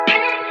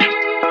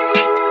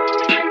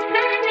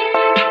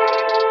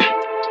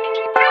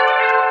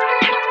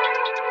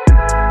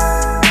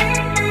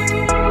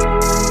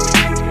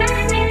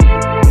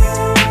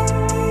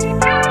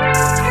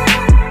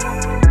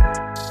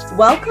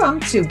Welcome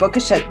to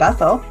Bookish at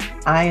Bethel.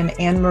 I am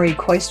Anne Marie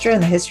Koistra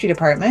in the History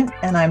Department,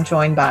 and I'm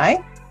joined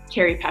by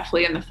Carrie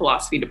Peffley in the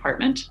Philosophy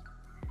Department.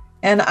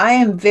 And I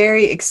am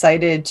very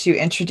excited to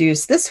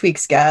introduce this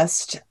week's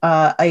guest,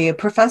 a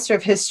professor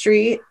of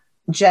history,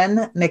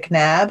 Jen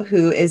McNabb,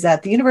 who is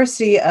at the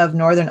University of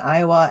Northern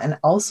Iowa and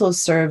also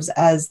serves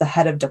as the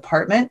head of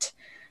department.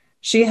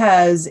 She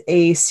has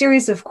a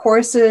series of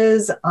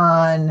courses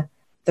on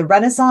the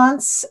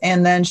Renaissance,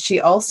 and then she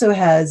also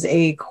has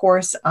a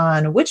course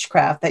on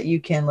witchcraft that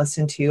you can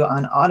listen to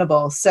on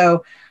Audible.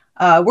 So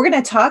we're going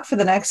to talk for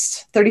the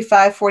next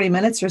 35, 40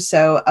 minutes or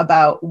so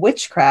about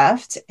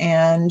witchcraft,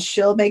 and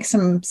she'll make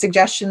some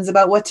suggestions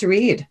about what to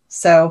read.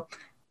 So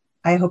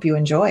I hope you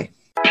enjoy.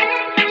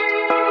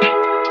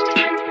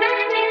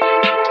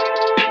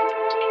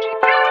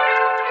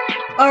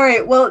 All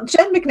right. Well,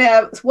 Jen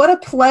McNabb, what a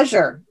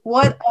pleasure.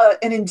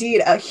 And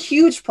indeed a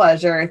huge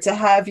pleasure to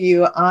have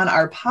you on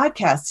our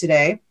podcast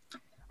today.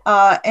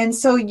 And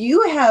so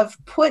you have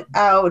put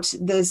out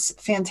this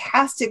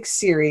fantastic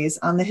series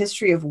on the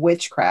history of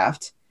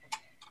witchcraft.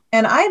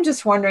 And I'm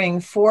just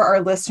wondering, for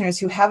our listeners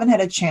who haven't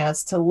had a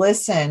chance to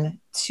listen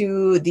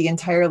to the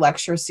entire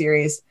lecture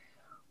series,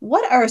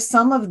 what are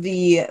some of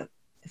the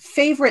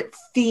favorite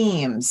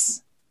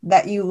themes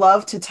that you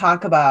love to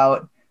talk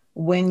about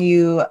when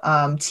you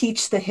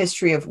teach the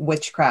history of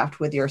witchcraft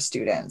with your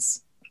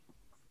students?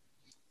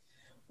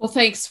 Well,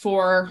 thanks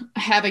for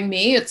having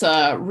me. It's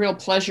a real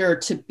pleasure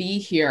to be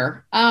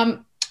here.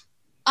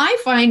 I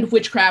find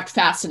witchcraft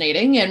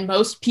fascinating, and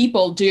most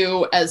people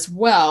do as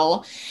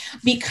well,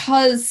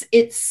 because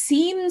it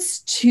seems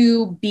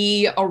to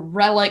be a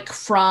relic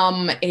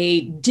from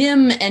a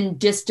dim and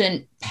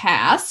distant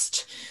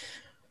past,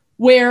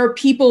 where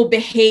people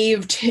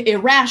behaved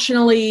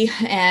irrationally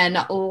and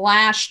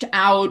lashed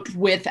out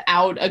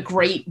without a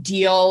great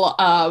deal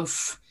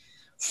of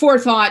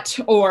forethought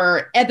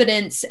or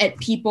evidence at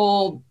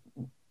people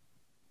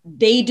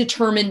they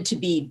determined to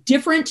be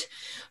different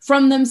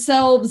from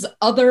themselves,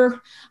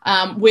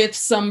 with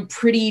some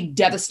pretty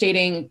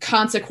devastating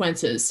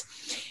consequences.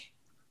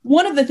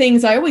 One of the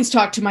things I always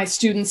talk to my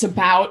students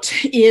about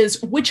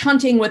is witch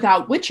hunting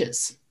without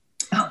witches.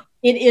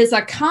 It is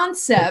a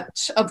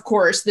concept, of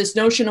course, this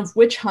notion of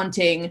witch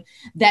hunting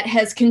that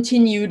has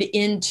continued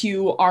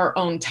into our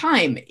own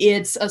time.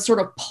 It's a sort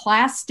of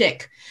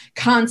plastic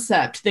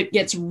concept that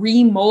gets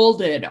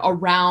remolded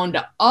around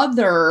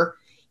other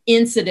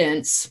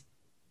incidents.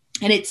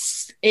 And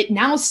it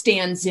now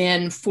stands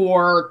in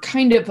for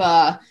kind of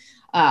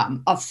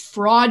a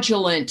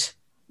fraudulent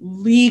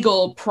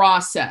legal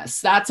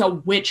process. That's a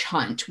witch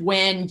hunt,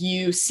 when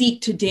you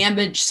seek to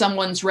damage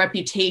someone's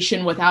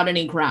reputation without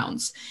any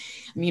grounds.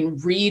 I mean,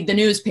 read the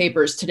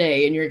newspapers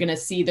today and you're going to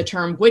see the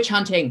term witch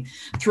hunting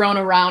thrown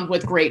around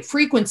with great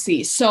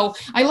frequency. So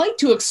I like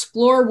to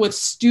explore with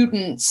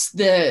students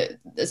the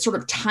sort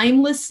of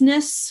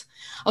timelessness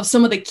of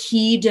some of the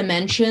key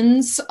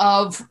dimensions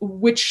of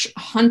witch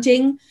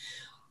hunting.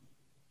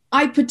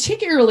 I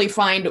particularly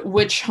find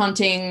witch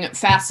hunting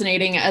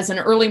fascinating as an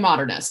early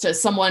modernist, as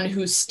someone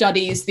who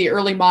studies the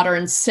early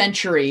modern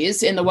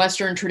centuries in the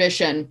Western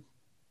tradition,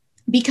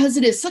 because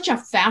it is such a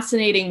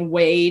fascinating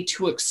way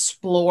to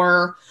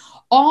explore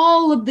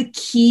all of the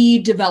key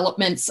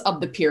developments of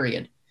the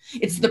period.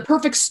 It's the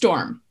perfect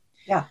storm.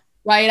 Yeah.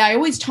 Right? I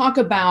always talk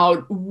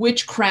about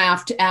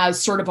witchcraft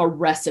as sort of a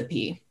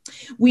recipe.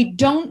 We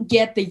don't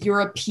get the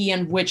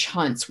European witch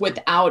hunts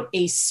without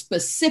a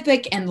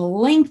specific and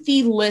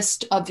lengthy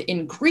list of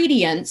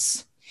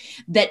ingredients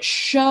that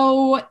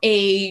show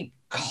a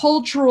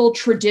cultural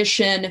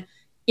tradition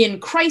in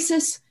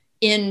crisis,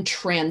 in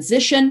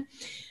transition.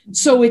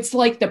 So it's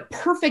like the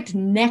perfect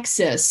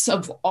nexus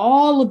of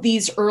all of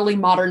these early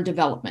modern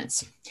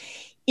developments.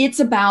 It's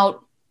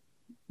about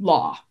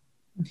law.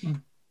 Mm-hmm.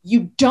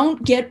 You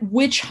don't get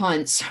witch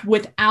hunts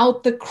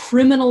without the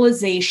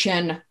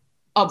criminalization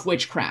of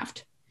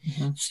witchcraft.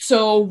 Mm-hmm.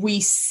 So we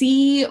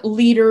see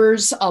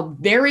leaders of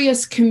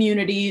various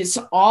communities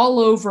all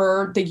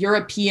over the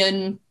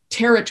European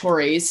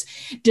territories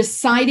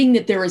deciding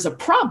that there is a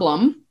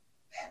problem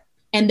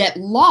and that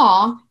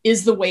law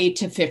is the way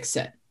to fix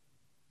it.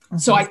 Mm-hmm.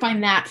 So I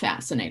find that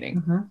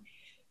fascinating. Mm-hmm.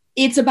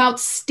 It's about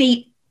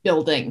state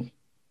building.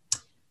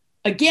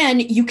 Again,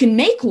 you can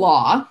make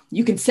law,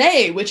 you can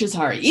say witches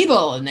are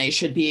evil and they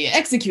should be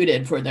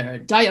executed for their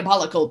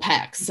diabolical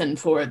pacts and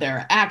for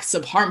their acts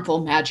of harmful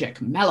magic,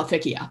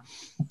 maleficia.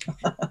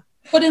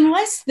 But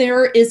unless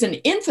there is an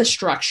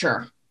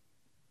infrastructure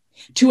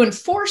to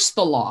enforce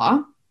the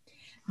law,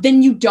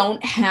 then you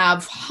don't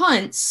have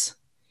hunts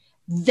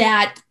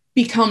that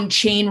become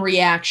chain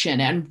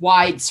reaction and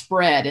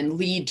widespread and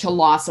lead to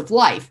loss of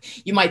life.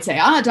 You might say,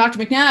 Dr.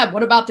 McNabb,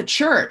 what about the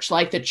church?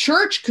 Like, the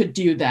church could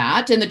do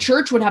that, and the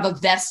church would have a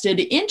vested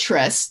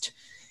interest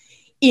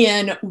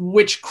in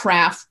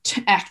witchcraft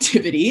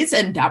activities,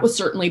 and that was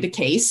certainly the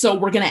case. So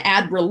we're going to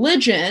add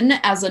religion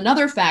as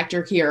another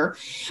factor here.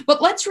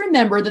 But let's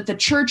remember that the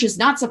church is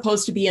not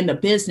supposed to be in the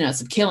business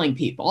of killing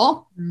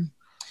people. Mm.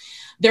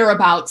 They're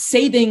about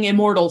saving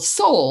immortal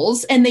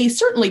souls, and they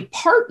certainly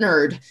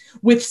partnered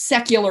with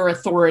secular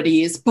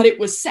authorities, but it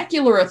was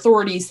secular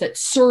authorities that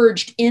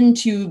surged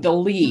into the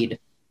lead.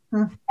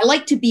 I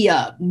like to be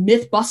a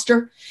myth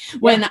buster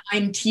when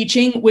I'm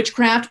teaching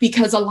witchcraft,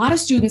 because a lot of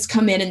students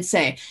come in and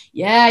say,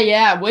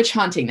 yeah, witch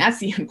hunting, that's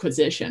the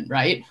Inquisition,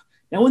 right?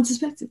 No one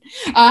suspects it.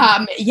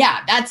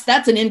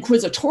 That's an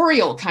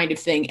inquisitorial kind of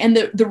thing. And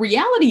the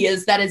reality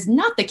is that is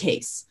not the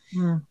case.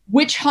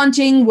 Witch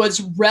hunting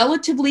was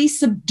relatively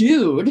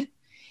subdued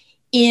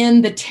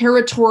in the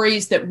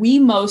territories that we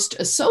most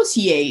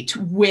associate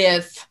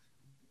with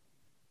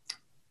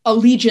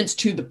allegiance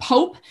to the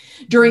Pope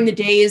during the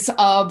days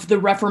of the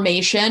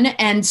Reformation.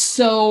 And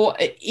so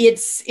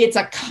it's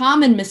a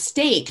common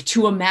mistake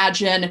to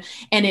imagine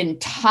an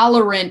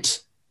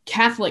intolerant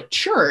Catholic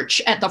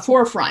Church at the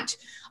forefront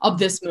of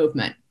this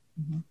movement.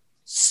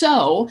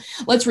 So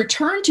let's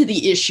return to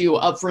the issue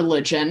of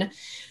religion.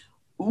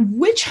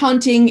 Witch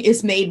hunting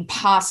is made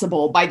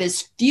possible by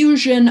this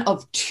fusion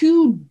of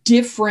two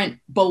different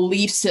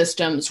belief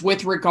systems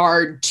with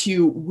regard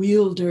to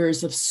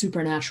wielders of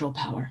supernatural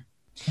power.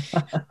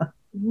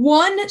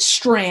 One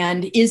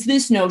strand is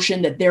this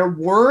notion that there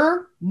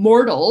were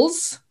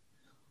mortals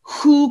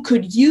who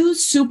could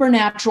use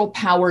supernatural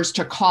powers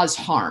to cause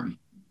harm,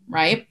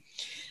 right?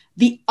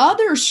 The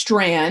other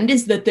strand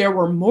is that there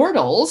were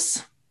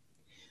mortals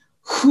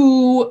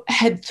who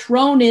had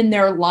thrown in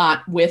their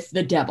lot with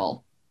the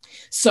devil.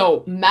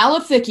 So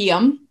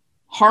maleficium,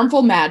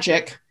 harmful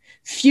magic,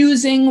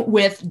 fusing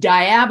with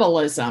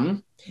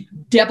diabolism,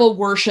 devil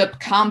worship,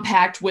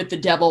 compact with the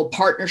devil,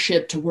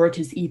 partnership to work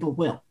his evil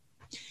will.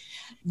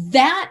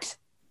 That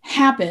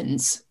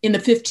happens in the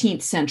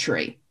 15th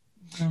century.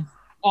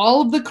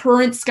 All of the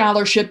current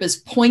scholarship is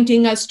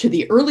pointing us to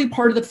the early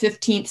part of the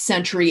 15th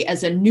century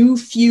as a new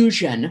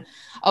fusion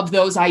of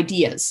those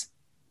ideas.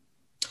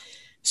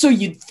 So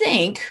you'd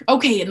think,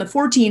 okay, in the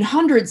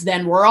 1400s,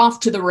 then we're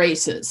off to the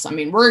races. I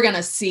mean, we're going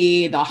to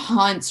see the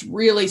hunts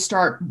really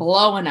start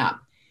blowing up.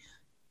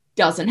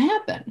 Doesn't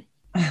happen.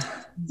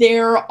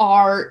 There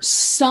are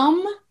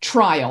some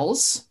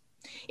trials.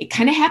 It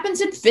kind of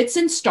happens in fits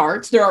and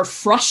starts. There are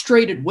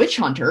frustrated witch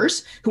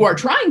hunters who are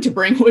trying to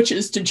bring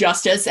witches to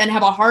justice and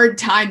have a hard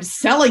time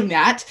selling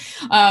that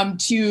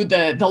to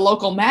the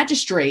local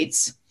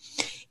magistrates.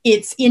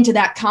 It's into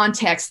that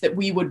context that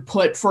we would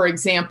put, for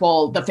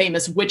example, the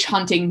famous witch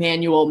hunting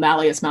manual,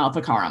 Malleus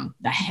Maleficarum,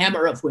 the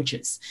Hammer of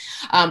Witches,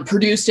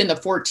 produced in the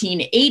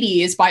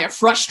 1480s by a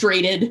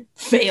frustrated,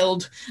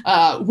 failed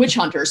witch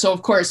hunter. So,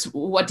 of course,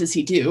 what does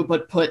he do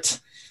but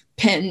put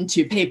pen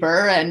to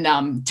paper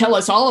and tell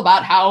us all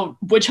about how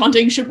witch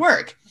hunting should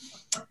work?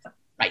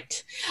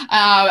 Right.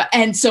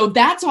 And so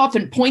that's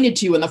often pointed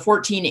to in the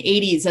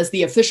 1480s as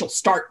the official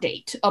start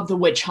date of the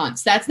witch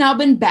hunts. That's now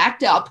been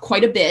backed up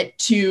quite a bit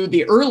to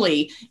the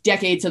early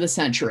decades of the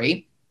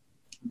century,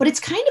 but it's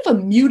kind of a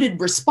muted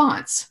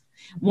response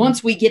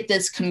once we get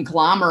this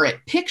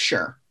conglomerate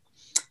picture.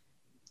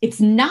 It's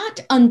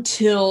not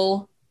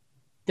until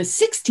the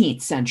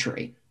 16th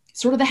century,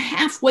 sort of the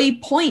halfway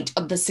point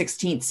of the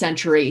 16th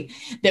century,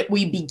 that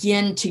we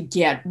begin to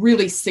get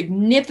really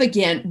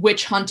significant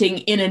witch hunting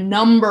in a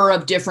number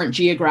of different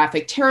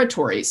geographic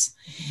territories.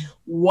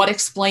 What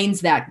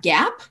explains that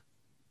gap?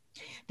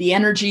 The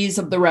energies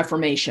of the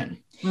Reformation.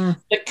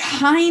 The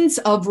kinds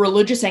of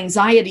religious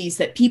anxieties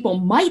that people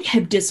might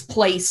have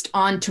displaced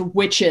onto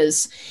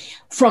witches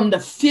from the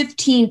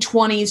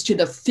 1520s to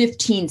the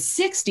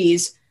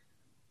 1560s,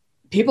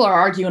 people are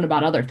arguing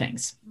about other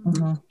things.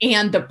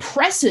 And the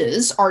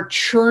presses are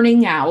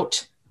churning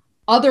out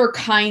other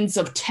kinds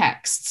of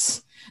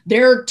texts.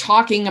 They're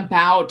talking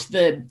about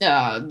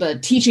the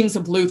teachings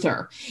of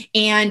Luther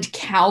and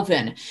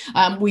Calvin.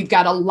 We've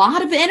got a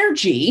lot of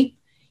energy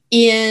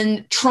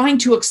in trying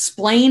to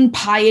explain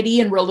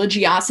piety and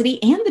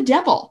religiosity and the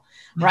devil,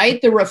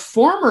 right? The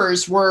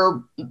reformers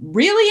were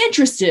really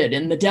interested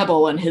in the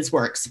devil and his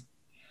works.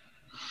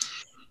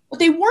 But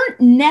they weren't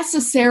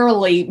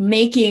necessarily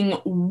making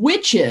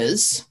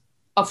witches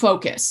a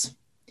focus.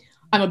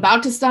 I'm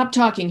about to stop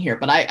talking here,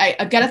 but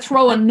I've got to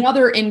throw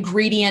another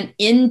ingredient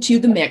into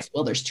the mix.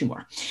 Well, there's two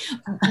more.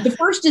 The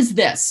first is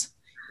this: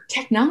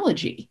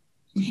 technology.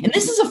 And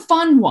this is a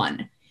fun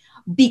one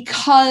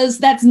because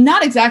that's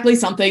not exactly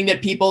something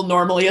that people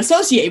normally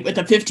associate with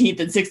the 15th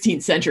and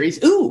 16th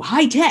centuries. Ooh,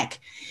 high tech.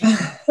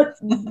 But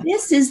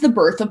this is the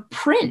birth of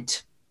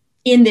print.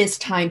 In this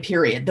time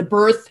period, the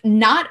birth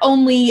not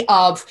only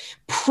of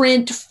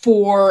print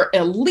for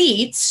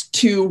elites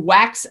to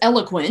wax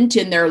eloquent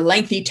in their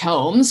lengthy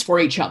tomes for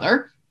each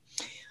other,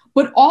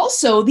 but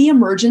also the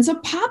emergence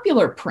of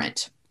popular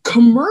print,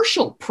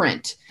 commercial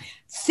print,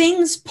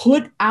 things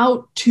put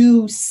out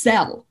to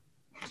sell.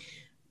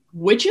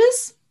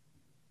 Witches,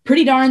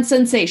 pretty darn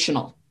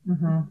sensational.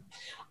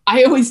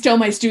 I always tell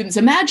my students,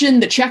 imagine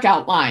the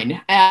checkout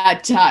line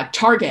at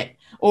Target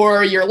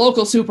or your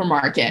local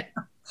supermarket.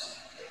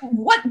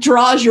 What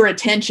draws your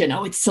attention?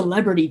 Oh, it's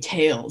celebrity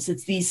tales.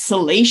 It's these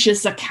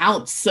salacious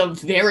accounts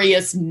of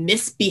various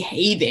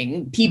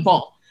misbehaving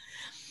people.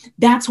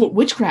 That's what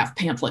witchcraft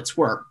pamphlets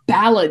were,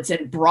 ballads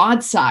and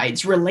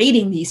broadsides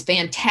relating these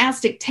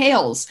fantastic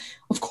tales.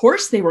 Of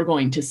course, they were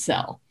going to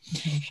sell.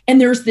 Mm-hmm.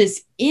 And there's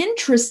this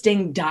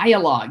interesting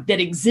dialogue that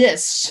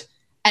exists,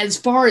 as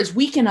far as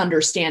we can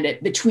understand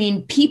it,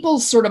 between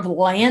people's sort of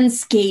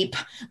landscape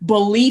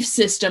belief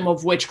system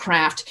of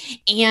witchcraft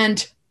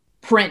and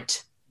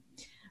print.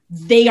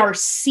 They are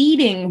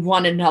seeding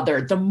one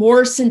another. The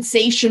more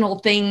sensational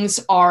things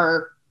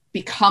are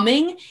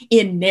becoming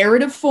in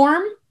narrative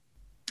form,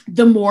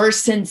 the more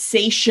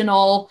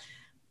sensational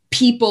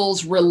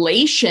people's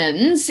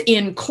relations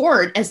in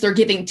court as they're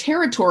giving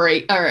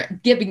testimony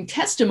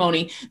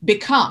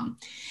become.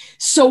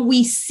 So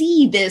we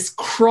see this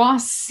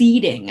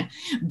cross-seeding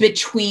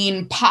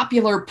between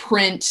popular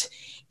print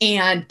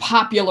and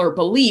popular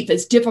belief,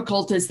 as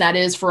difficult as that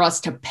is for us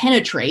to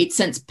penetrate,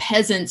 since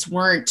peasants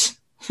weren't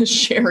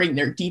sharing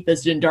their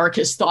deepest and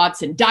darkest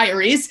thoughts in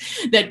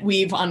diaries that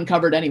we've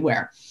uncovered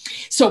anywhere.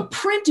 So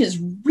print is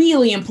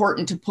really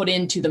important to put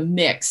into the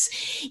mix.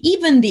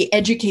 Even the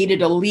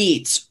educated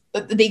elites,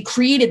 they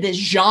created this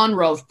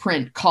genre of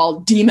print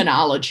called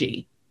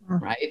demonology,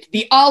 right?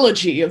 The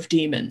ology of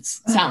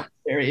demons. Sounds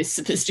very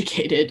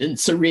sophisticated and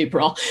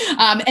cerebral.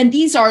 And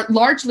these are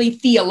largely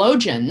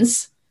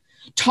theologians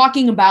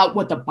talking about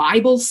what the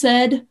Bible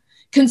said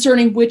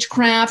concerning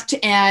witchcraft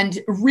and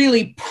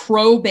really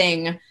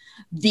probing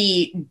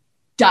the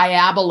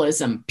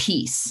diabolism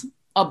piece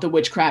of the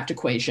witchcraft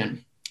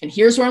equation. And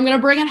here's where I'm going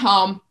to bring it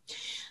home: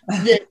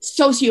 the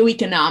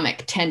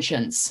socioeconomic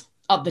tensions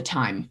of the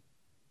time.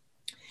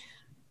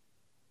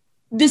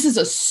 This is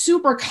a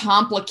super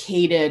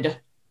complicated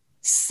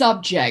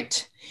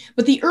subject,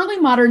 but the early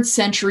modern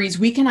centuries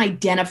we can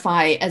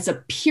identify as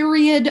a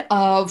period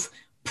of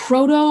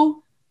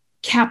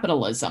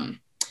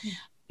proto-capitalism.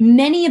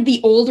 Many of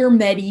the older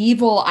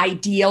medieval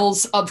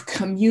ideals of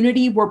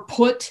community were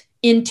put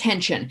in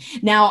tension.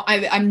 Now,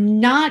 I'm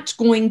not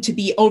going to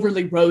be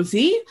overly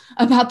rosy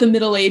about the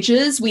Middle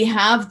Ages. We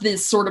have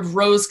this sort of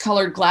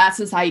rose-colored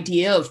glasses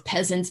idea of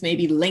peasants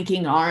maybe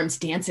linking arms,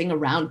 dancing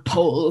around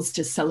poles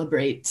to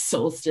celebrate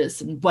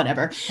solstice and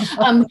whatever.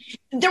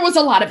 There was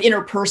a lot of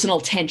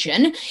interpersonal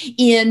tension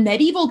in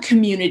medieval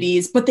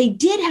communities, but they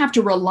did have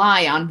to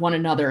rely on one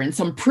another in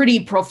some pretty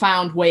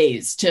profound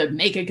ways to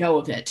make a go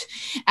of it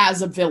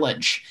as a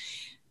village.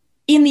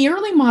 In the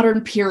early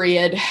modern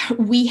period,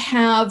 we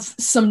have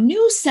some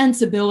new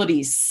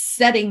sensibilities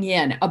setting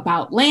in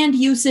about land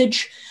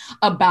usage,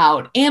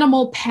 about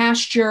animal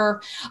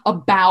pasture,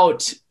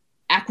 about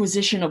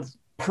acquisition of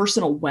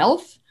personal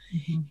wealth.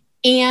 Mm-hmm.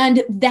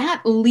 And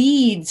that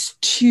leads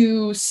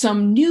to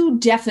some new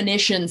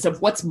definitions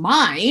of what's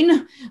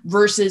mine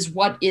versus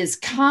what is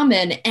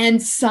common,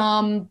 and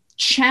some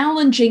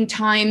challenging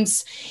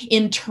times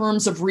in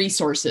terms of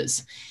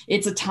resources.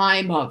 It's a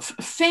time of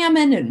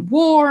famine and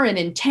war and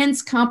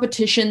intense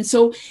competition.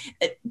 So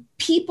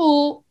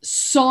people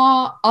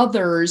saw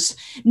others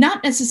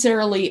not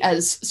necessarily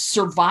as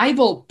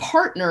survival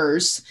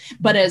partners,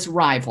 but as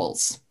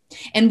rivals.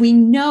 And we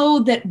know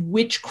that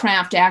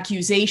witchcraft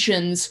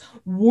accusations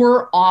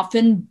were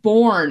often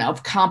born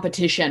of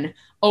competition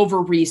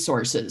over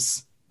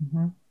resources.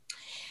 Mm-hmm.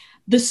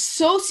 The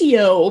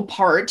socio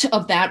part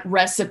of that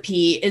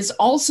recipe is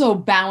also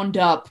bound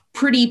up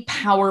pretty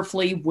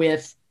powerfully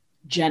with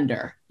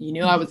gender. You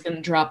knew I was going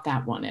to drop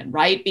that one in,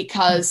 right?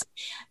 Because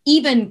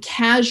even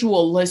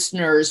casual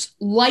listeners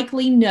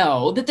likely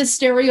know that the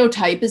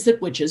stereotype is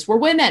that witches were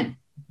women.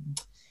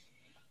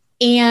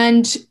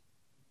 And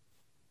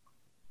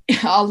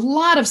a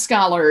lot of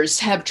scholars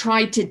have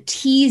tried to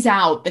tease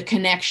out the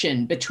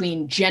connection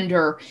between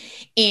gender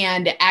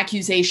and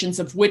accusations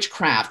of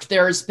witchcraft.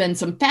 There's been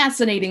some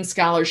fascinating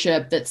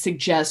scholarship that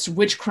suggests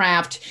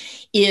witchcraft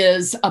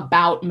is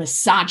about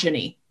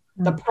misogyny,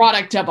 the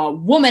product of a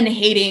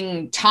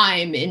woman-hating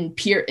time in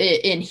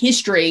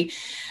history,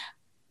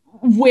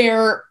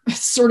 where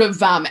sort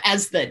of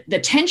as the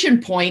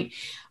tension point,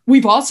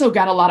 we've also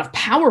got a lot of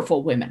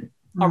powerful women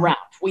around.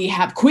 We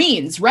have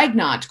queens,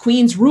 regnant,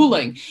 queens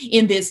ruling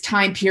in this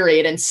time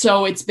period. And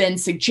so it's been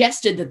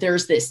suggested that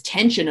there's this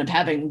tension of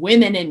having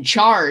women in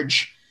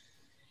charge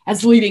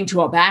as leading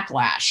to a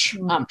backlash,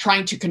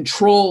 trying to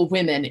control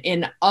women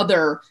in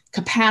other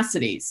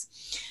capacities.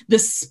 The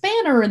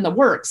spanner in the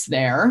works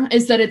there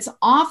is that it's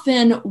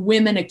often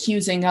women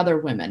accusing other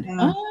women.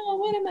 Yeah.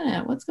 Oh, wait a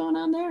minute, what's going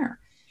on there?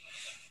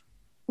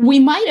 We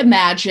might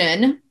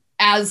imagine,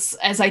 as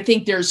I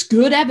think there's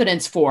good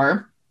evidence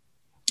for,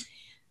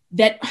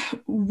 that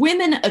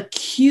women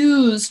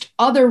accused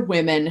other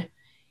women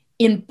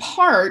in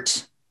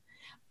part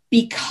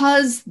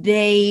because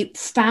they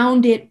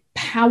found it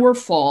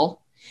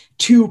powerful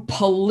to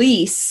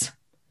police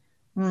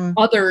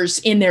others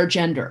in their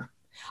gender.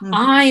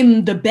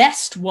 I'm the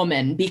best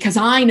woman because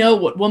I know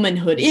what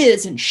womanhood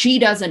is, and she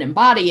doesn't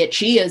embody it.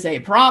 She is a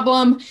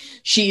problem.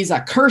 She's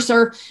a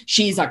cursor.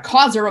 She's a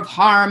causer of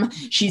harm.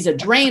 She's a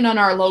drain on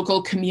our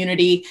local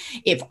community.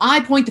 If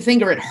I point the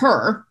finger at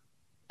her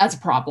as a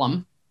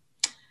problem,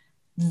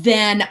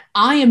 then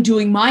I am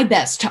doing my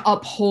best to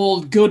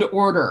uphold good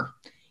order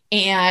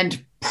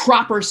and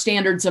proper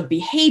standards of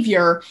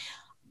behavior,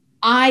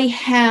 I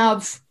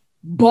have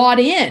bought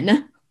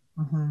in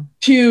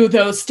to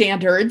those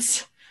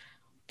standards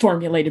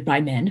formulated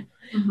by men,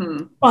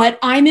 but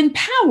I'm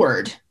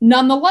empowered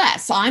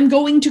nonetheless. I'm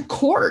going to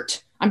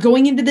court. I'm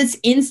going into this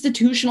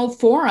institutional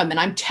forum and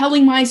I'm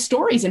telling my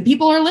stories and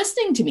people are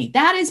listening to me.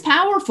 That is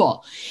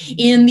powerful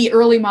in the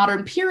early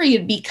modern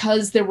period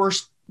because there were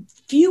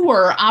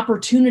fewer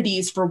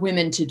opportunities for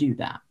women to do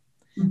that.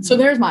 So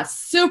there's my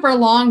super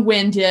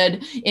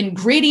long-winded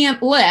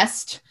ingredient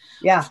list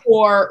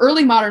for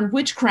early modern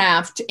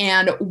witchcraft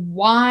and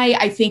why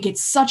I think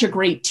it's such a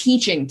great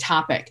teaching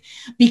topic,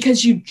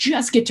 because you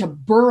just get to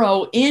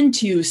burrow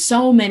into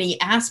so many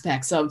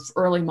aspects of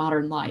early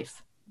modern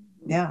life.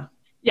 Yeah.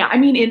 Yeah, I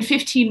mean, in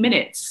 15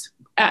 minutes,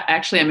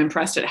 actually, I'm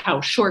impressed at how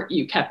short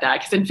you kept that,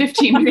 because in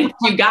 15 minutes,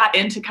 you got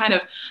into kind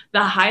of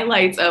the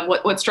highlights of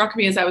what struck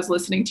me as I was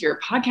listening to your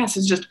podcast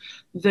is just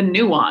the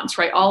nuance,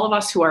 right? All of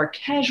us who are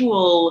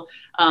casually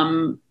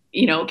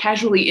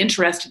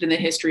interested in the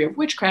history of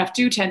witchcraft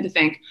do tend to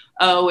think,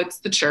 oh, it's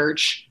the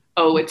church,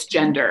 oh, it's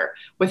gender,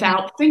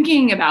 without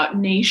thinking about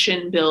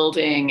nation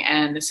building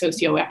and the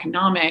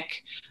socioeconomic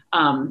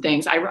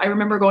things. I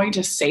remember going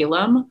to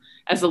Salem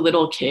as a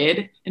little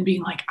kid and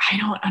being like, I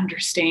don't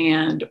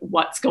understand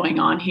what's going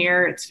on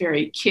here. It's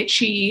very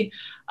kitschy.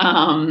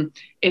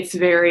 It's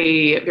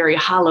very, very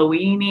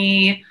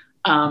Halloween-y.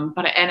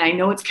 And I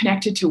know it's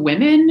connected to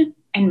women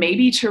and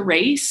maybe to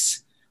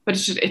race, but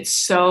it's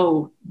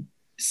so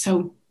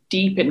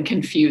deep and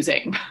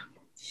confusing.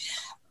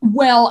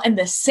 Well, and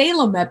the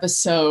Salem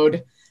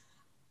episode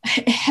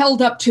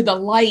held up to the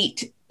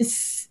light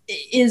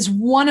is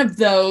one of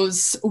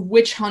those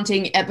witch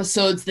hunting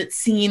episodes that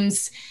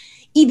seems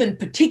even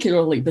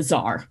particularly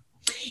bizarre,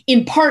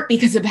 in part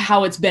because of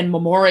how it's been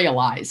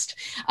memorialized.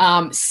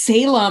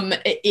 Salem,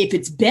 if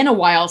it's been a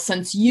while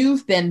since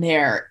you've been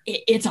there,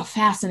 it's a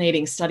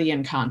fascinating study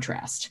in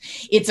contrast.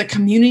 It's a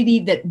community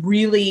that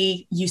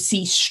really you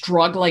see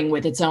struggling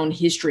with its own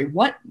history.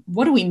 What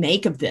do we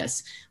make of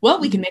this?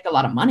 Well, we can make a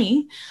lot of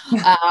money.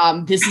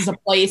 This is a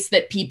place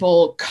that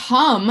people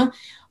come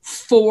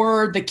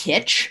for the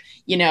kitsch.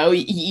 You know,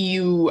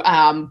 you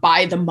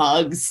buy the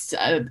mugs.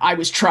 I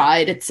was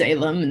tried at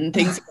Salem and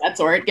things of that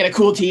sort. Get a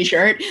cool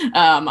T-shirt.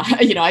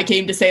 I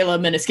came to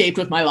Salem and escaped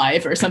with my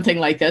life or something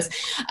like this.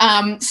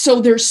 So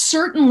there's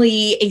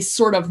certainly a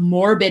sort of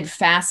morbid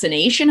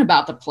fascination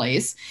about the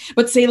place.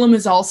 But Salem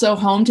is also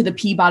home to the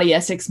Peabody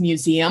Essex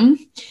Museum.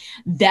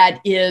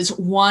 That is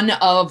one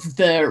of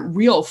the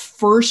real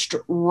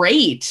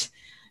first-rate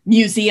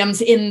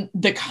museums in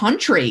the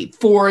country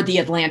for the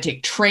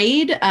Atlantic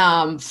trade,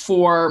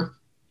 for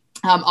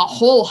a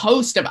whole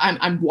host of,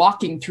 I'm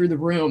walking through the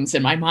rooms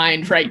in my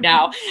mind right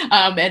now.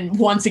 And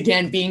once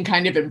again, being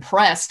kind of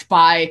impressed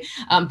by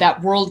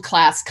that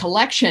world-class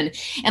collection.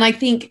 And I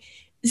think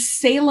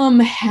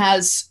Salem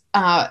has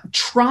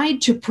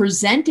tried to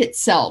present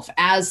itself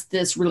as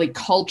this really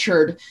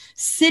cultured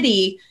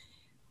city.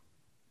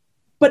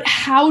 But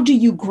how do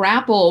you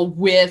grapple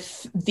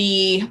with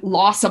the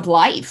loss of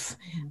life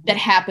that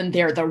happened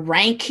there, the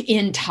rank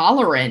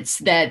intolerance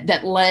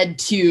that led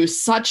to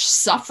such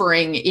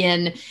suffering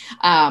in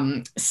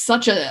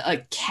such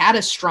a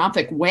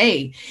catastrophic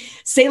way?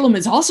 Salem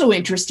is also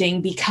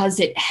interesting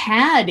because it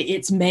had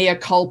its mea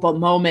culpa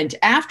moment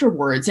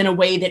afterwards in a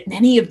way that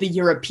many of the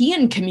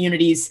European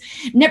communities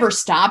never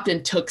stopped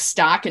and took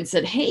stock and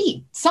said,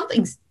 hey,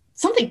 something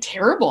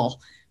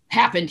terrible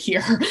happened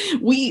here.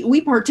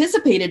 We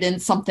participated in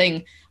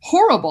something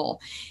horrible.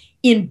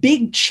 In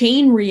big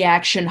chain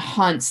reaction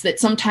hunts that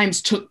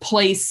sometimes took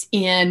place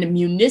in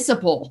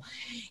municipal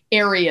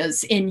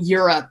areas in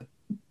Europe,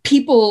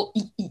 people,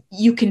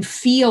 you can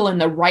feel in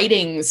the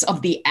writings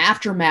of the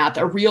aftermath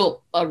a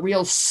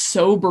real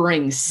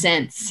sobering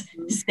sense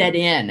set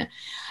in.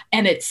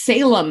 And at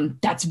Salem,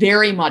 that's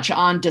very much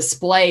on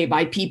display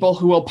by people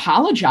who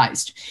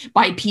apologized,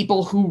 by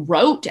people who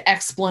wrote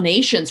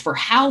explanations for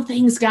how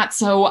things got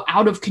so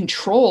out of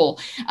control,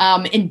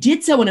 and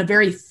did so in a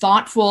very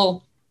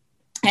thoughtful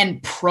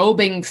and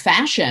probing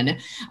fashion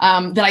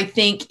that I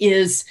think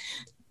is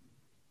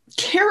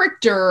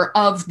character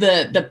of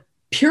the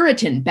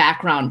Puritan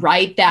background,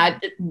 right?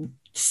 That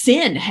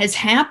sin has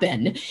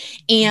happened.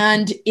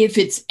 And if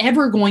it's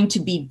ever going to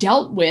be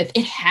dealt with,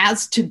 it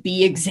has to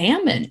be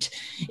examined.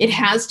 It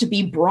has to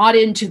be brought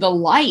into the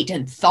light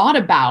and thought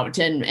about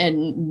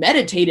and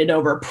meditated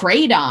over,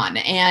 prayed on,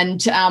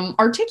 and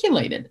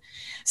articulated.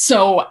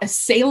 So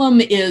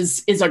Salem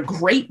is a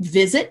great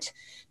visit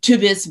to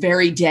this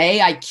very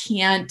day. I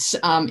can't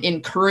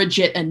encourage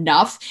it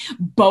enough,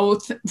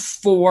 both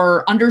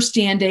for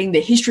understanding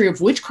the history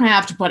of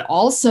witchcraft, but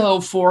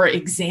also for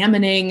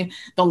examining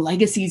the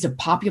legacies of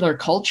popular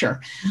culture.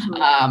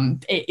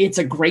 It's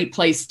a great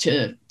place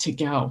to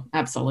go.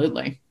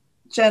 Absolutely.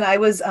 Jen, I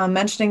was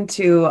mentioning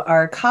to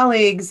our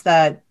colleagues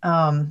that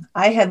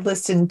I had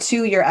listened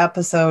to your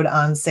episode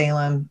on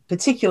Salem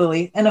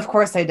particularly. And of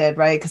course I did,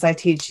 right? Because I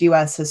teach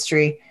U.S.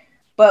 history.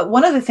 But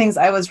one of the things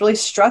I was really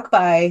struck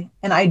by,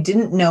 and I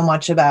didn't know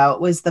much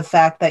about, was the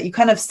fact that you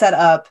kind of set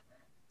up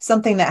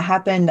something that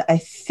happened, I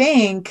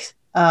think,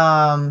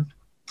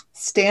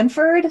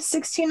 Stanford,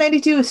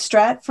 1692,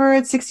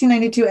 Stratford,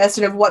 1692, as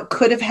sort of what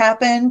could have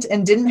happened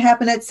and didn't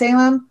happen at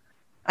Salem.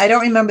 I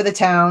don't remember the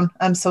town.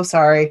 I'm so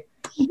sorry.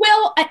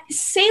 Well,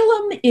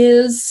 Salem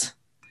is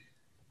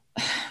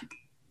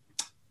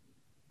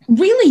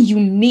really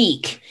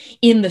unique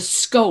in the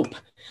scope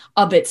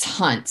of its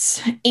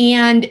hunts.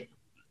 And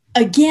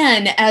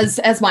again,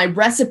 as my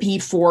recipe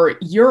for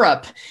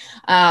Europe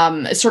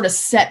sort of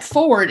set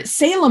forward,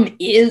 Salem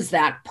is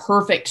that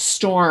perfect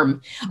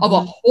storm of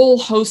a whole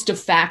host of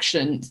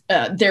factions.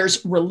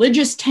 There's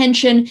religious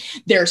tension.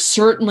 There's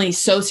certainly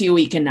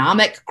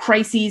socioeconomic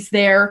crises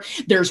there.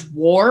 There's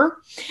war.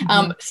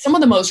 Some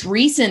of the most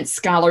recent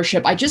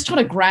scholarship, I just taught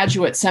a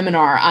graduate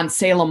seminar on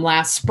Salem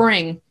last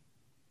spring.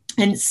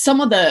 And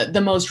some of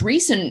the most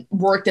recent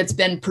work that's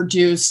been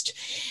produced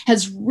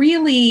has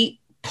really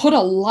put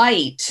a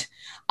light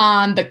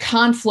on the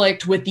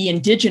conflict with the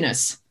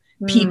indigenous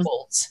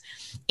peoples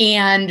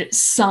and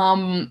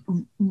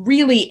some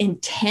really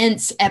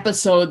intense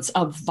episodes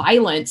of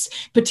violence,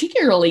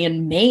 particularly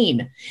in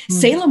Maine.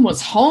 Salem was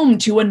home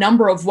to a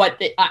number of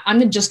what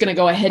I'm just going to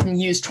go ahead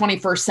and use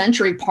 21st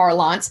century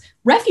parlance,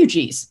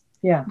 refugees.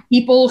 Yeah.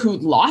 People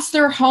who'd lost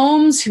their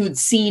homes, who'd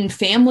seen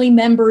family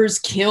members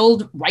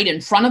killed right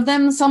in front of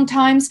them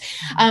sometimes.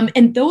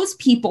 And those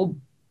people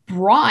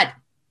brought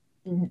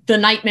the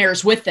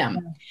nightmares with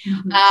them.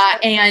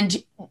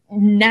 And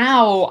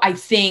now I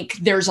think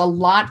there's a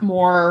lot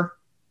more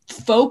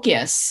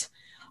focus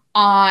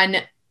on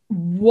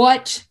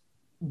what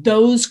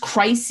those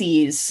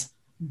crises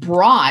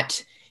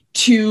brought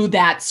to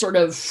that sort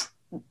of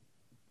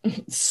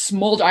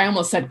smolder. I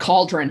almost said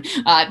cauldron,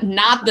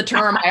 not the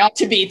term I ought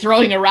to be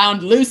throwing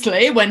around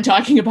loosely when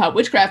talking about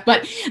witchcraft,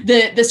 but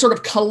the sort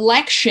of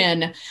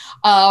collection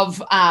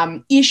of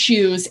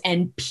issues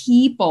and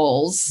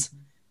peoples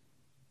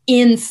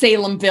in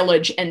Salem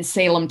Village and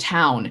Salem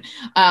Town.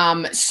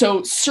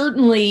 So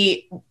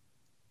certainly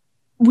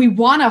we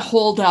want to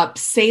hold up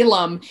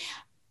Salem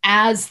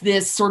as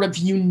this sort of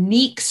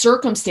unique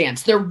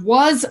circumstance. There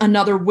was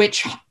another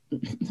witch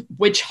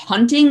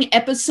hunting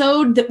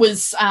episode that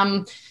was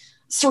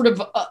sort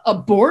of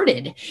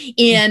aborted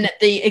in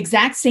the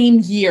exact same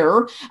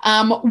year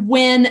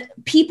when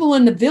people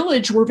in the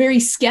village were very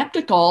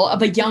skeptical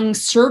of a young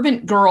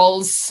servant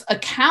girl's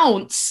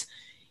accounts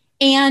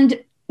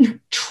and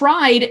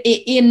tried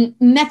in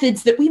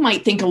methods that we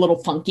might think a little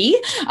funky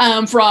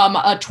from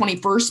a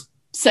 21st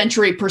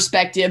century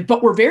perspective,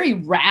 but were very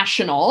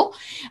rational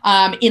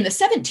in the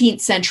 17th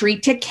century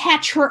to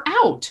catch her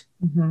out.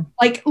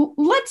 Like,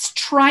 let's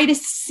try to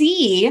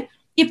see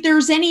if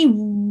there's any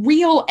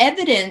real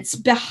evidence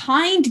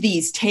behind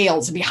these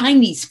tales,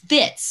 behind these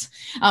fits.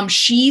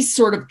 She's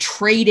sort of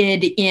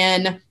traded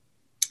in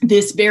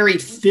this very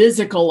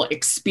physical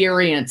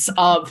experience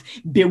of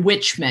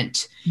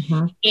bewitchment.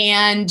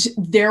 And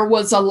there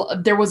was a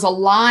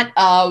lot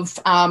of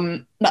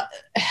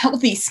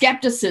healthy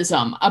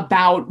skepticism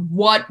about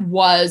what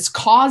was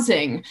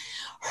causing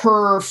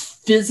her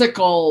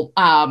physical,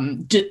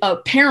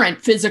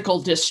 apparent physical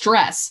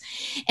distress.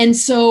 And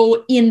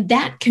so in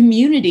that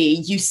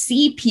community, you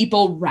see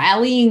people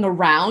rallying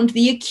around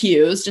the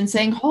accused and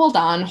saying, hold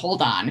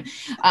on.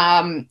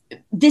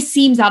 This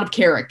seems out of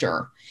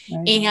character.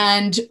 Right.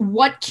 And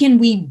what can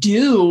we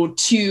do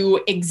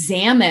to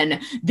examine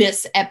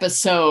this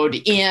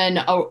episode in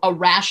a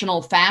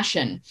rational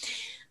fashion?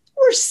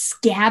 Were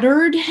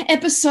scattered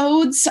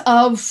episodes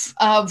of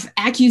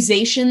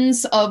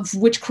accusations of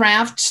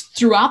witchcraft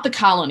throughout the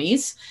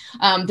colonies.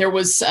 There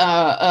was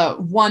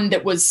one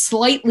that was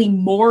slightly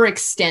more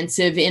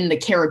extensive in the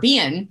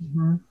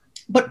Caribbean.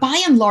 But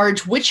by and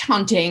large, witch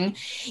hunting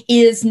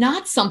is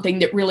not something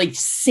that really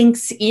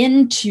sinks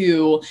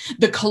into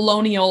the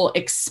colonial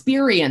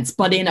experience,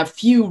 but in a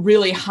few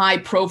really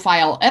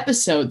high-profile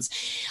episodes.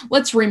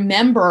 Let's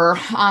remember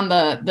on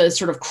the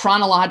sort of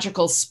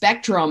chronological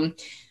spectrum,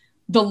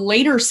 the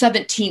later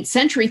 17th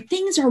century,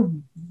 things are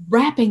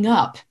wrapping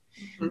up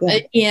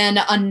in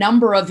a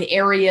number of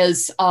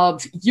areas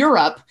of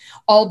Europe,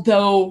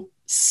 although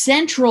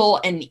Central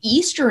and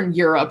Eastern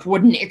Europe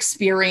wouldn't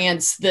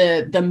experience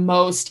the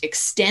most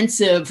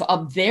extensive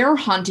of their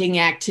hunting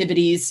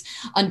activities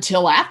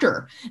until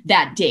after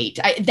that date.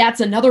 That's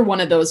another one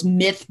of those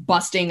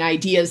myth-busting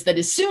ideas that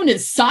as soon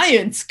as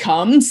science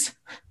comes,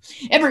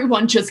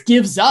 everyone just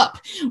gives up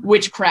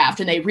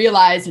witchcraft and they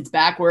realize it's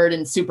backward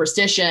and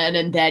superstition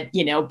and that,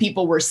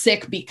 people were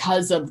sick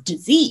because of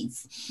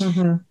disease.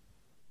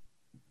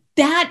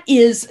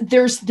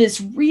 There's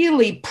this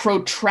really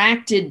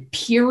protracted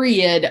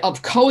period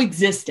of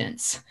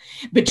coexistence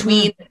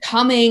between the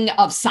coming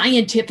of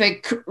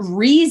scientific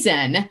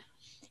reason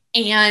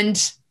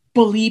and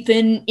belief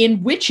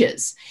in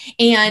witches.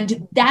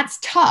 And that's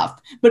tough,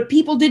 but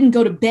people didn't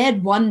go to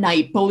bed one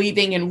night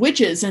believing in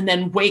witches and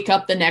then wake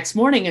up the next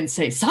morning and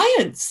say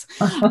science.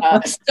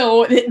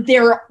 So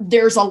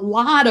there's a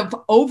lot of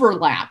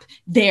overlap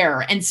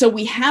there. And so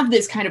we have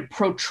this kind of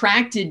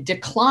protracted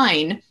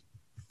decline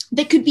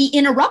that could be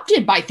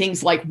interrupted by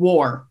things like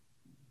war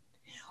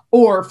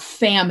or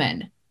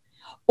famine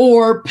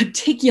or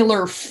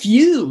particular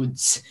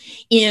feuds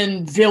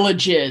in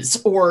villages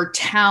or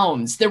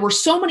towns. There were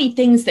so many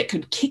things that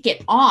could kick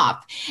it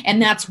off.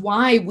 And that's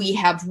why we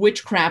have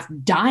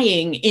witchcraft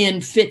dying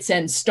in fits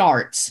and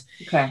starts.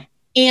 Okay.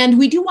 And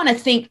we do want to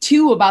think,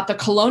 too, about the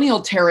colonial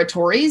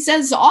territories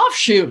as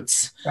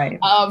offshoots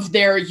of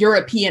their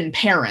European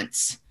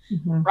parents.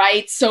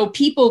 Right? So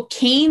people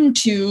came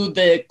to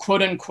the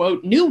quote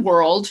unquote New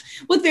World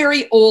with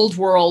very old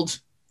world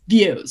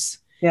views.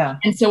 Yeah.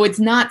 And so it's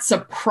not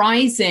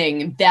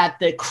surprising that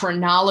the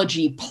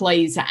chronology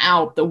plays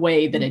out the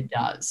way that it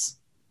does.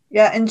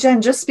 Yeah. And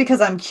Jen, just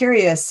because I'm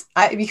curious,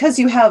 because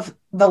you have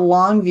the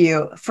long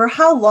view, for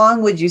how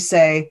long would you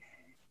say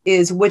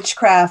is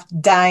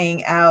witchcraft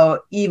dying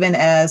out, even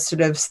as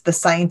sort of the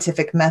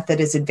scientific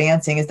method is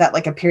advancing? Is that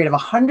like a period of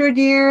 100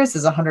 years?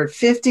 Is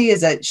 150?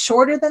 Is it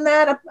shorter than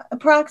that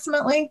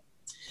approximately?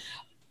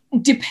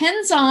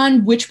 Depends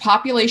on which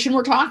population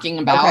we're talking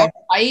about,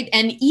 right?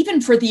 And even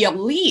for the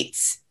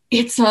elites,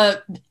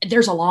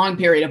 there's a long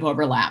period of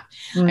overlap.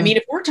 I mean,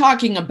 if we're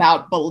talking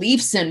about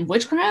beliefs in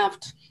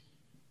witchcraft,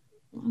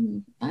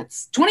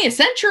 that's 20th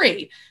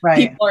century.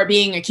 People are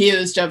being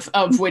accused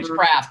of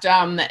witchcraft.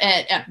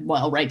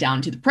 Well, right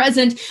down to the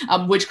present.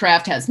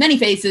 Witchcraft has many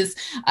faces.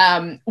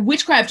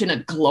 Witchcraft in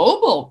a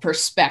global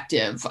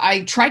perspective,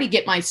 I try to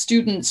get my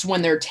students,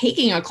 when they're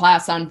taking a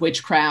class on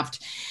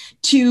witchcraft,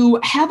 to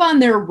have on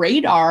their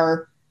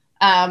radar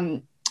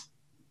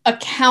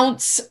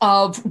accounts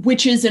of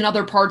witches in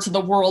other parts of the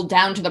world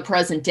down to the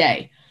present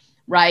day,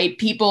 right?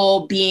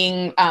 People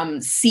being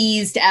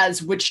seized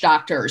as witch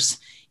doctors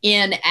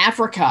in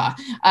Africa,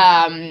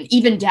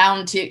 even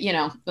down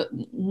to,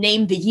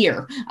 name the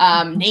year,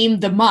 name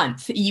the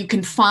month. You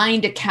can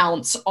find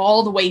accounts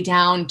all the way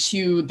down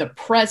to the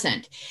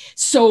present.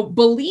 So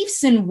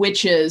beliefs in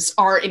witches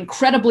are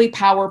incredibly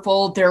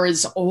powerful. They're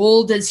as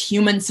old as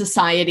human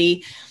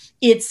society.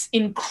 It's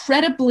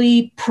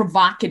incredibly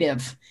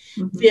provocative,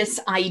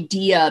 this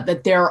idea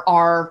that there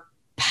are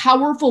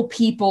powerful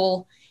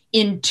people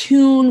in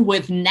tune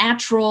with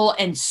natural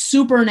and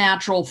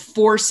supernatural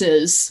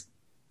forces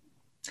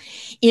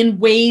in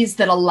ways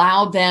that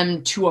allow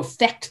them to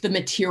affect the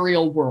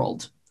material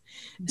world.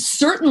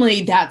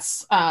 Certainly,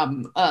 that's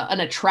an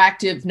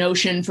attractive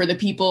notion for the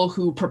people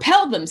who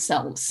propel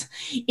themselves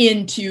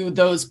into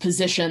those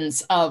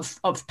positions of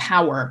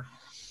power.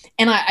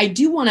 And I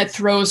do want to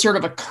throw sort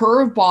of a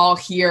curveball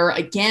here,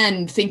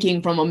 again,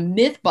 thinking from a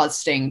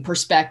myth-busting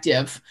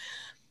perspective.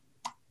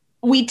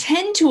 We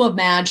tend to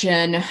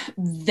imagine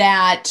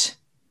that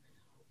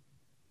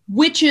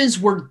witches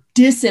were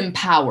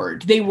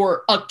disempowered. They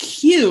were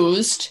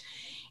accused,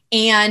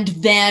 and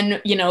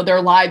then,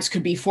 their lives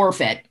could be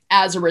forfeit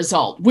as a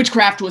result.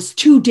 Witchcraft was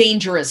too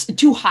dangerous,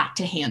 too hot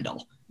to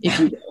handle, if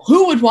you will.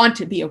 Who would want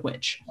to be a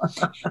witch?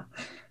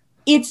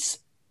 It's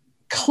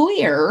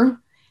clear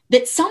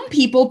that some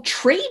people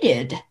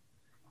traded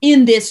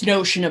in this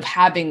notion of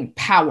having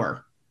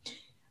power.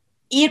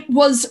 It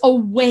was a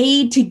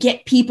way to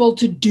get people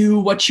to do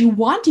what you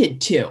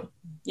wanted to.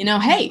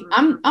 Hey,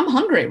 I'm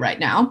hungry right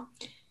now,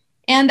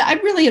 and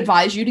I'd really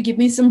advise you to give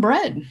me some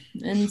bread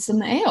and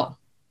some ale.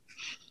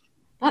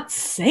 Not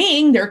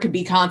saying there could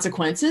be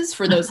consequences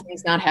for those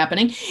things not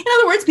happening. In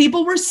other words,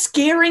 people were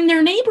scaring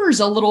their neighbors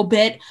a little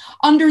bit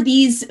under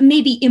these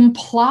maybe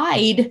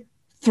implied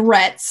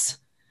threats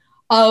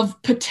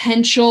of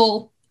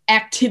potential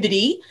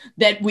activity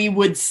that we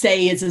would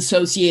say is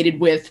associated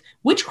with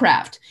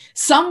witchcraft.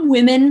 Some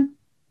women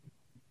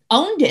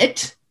owned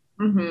it.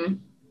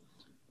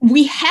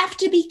 We have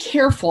to be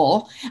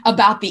careful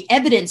about the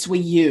evidence we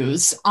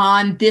use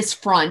on this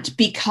front,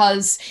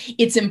 because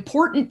it's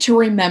important to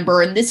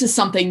remember, and this is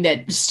something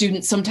that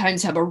students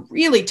sometimes have a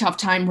really tough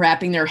time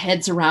wrapping their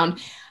heads around.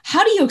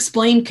 How do you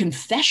explain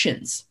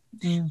confessions?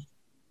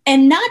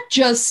 And not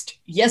just,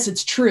 yes,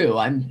 it's true,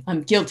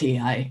 I'm guilty,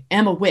 I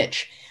am a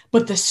witch,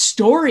 but the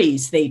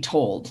stories they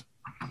told,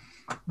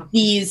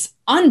 these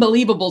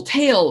unbelievable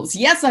tales.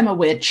 Yes, I'm a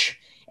witch.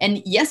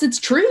 And yes, it's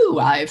true.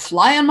 I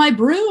fly on my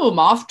broom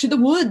off to the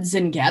woods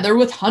and gather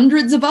with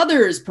hundreds of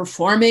others,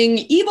 performing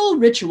evil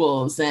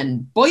rituals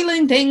and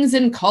boiling things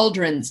in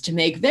cauldrons to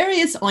make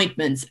various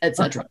ointments,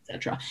 etc.,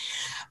 etc.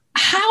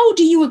 How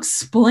do you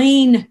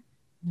explain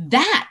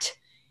that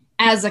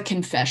as a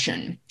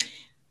confession?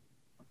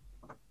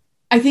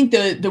 I think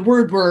the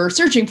word we're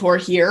searching for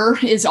here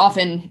is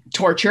often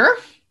torture.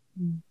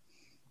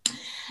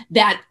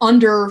 That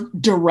under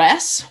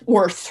duress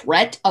or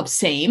threat of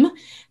same,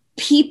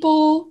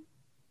 people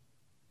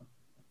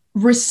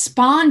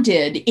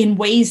responded in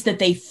ways that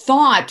they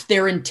thought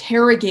their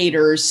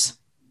interrogators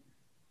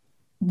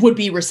would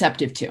be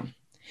receptive to.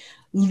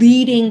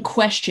 Leading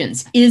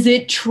questions. Is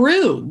it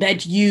true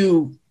that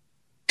you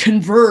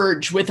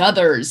converge with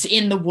others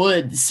in the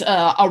woods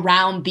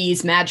around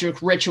these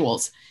magic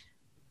rituals?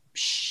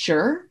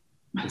 Sure.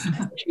 Is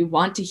that what you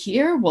want to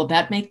hear? Will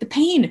that make the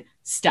pain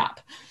stop?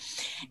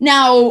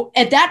 Now,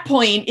 at that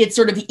point, it's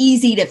sort of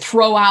easy to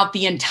throw out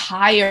the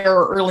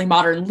entire early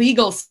modern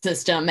legal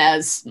system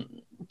as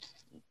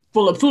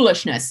full of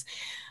foolishness.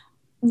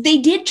 they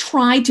did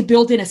try to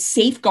build in a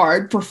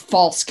safeguard for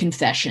false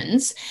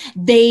confessions.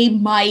 They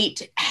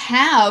might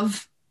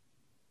have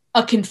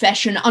a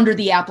confession under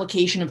the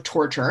application of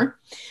torture.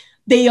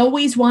 They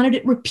always wanted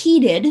it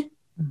repeated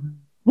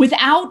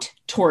without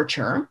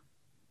torture.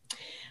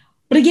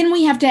 But again,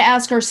 we have to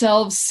ask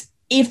ourselves,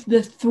 if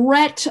the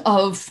threat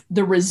of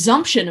the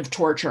resumption of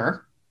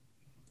torture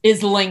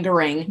is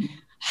lingering,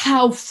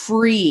 how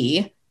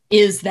free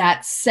is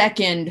that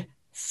second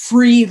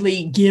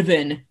freely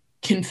given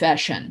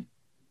confession?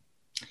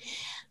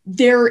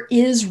 There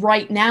is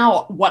right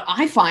now what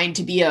I find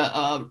to be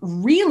a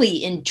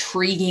really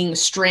intriguing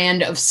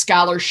strand of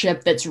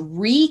scholarship that's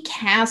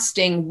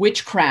recasting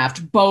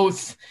witchcraft,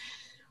 both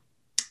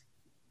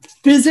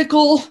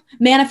physical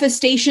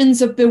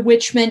manifestations of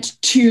bewitchment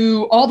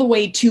to all the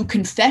way to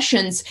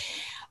confessions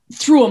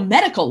through a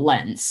medical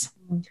lens.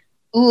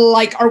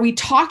 Like, are we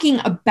talking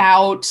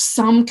about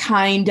some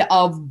kind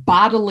of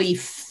bodily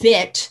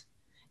fit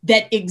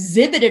that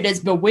exhibited as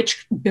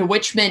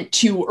bewitchment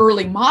to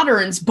early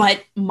moderns,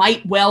 but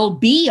might well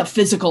be a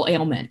physical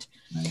ailment?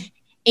 Right.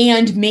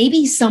 And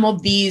maybe some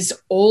of these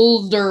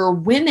older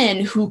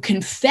women who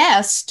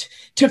confessed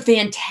to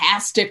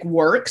fantastic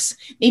works,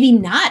 maybe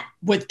not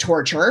with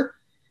torture,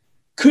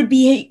 could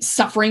be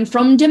suffering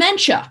from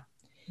dementia,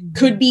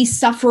 could be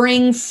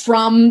suffering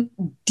from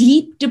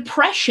deep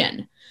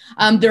depression.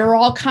 There are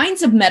all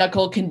kinds of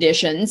medical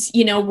conditions.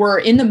 You know, we're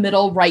in the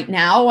middle right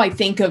now, I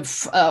think,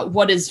 of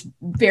what is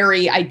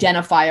very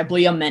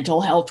identifiably a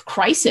mental health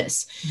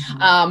crisis,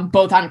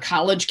 both on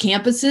college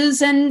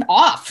campuses and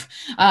off.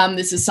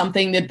 This is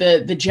something that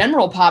the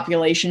general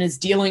population is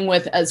dealing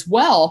with as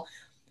well.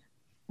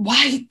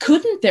 Why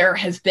couldn't there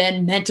have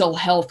been mental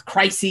health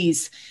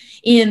crises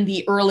in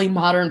the early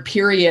modern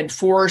period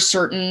for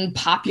certain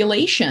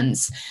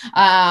populations?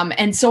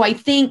 And so I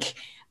think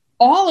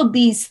all of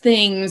these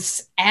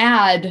things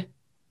add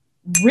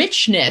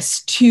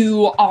richness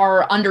to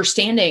our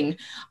understanding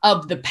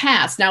of the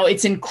past. Now,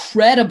 it's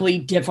incredibly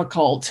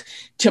difficult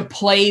to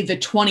play the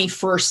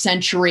 21st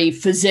century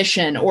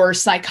physician or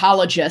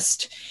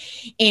psychologist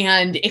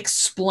and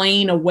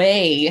explain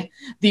away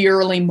the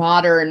early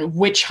modern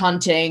witch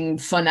hunting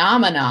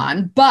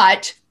phenomenon,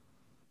 but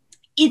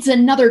it's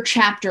another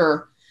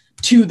chapter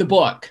to the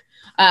book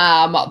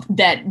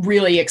that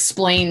really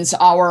explains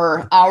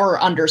our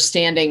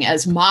understanding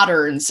as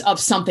moderns of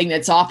something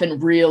that's often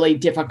really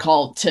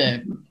difficult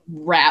to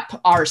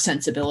wrap our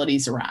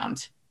sensibilities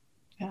around.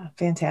 Yeah,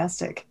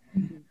 fantastic.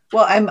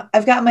 Well,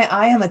 I've got my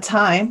eye on the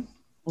time.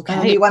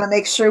 Okay. We want to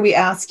make sure we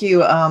ask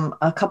you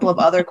a couple of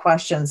other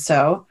questions.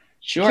 So,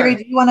 sure. Carrie,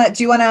 do you want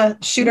to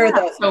shoot her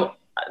the? So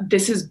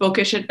this is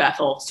Bookish at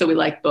Bethel, so we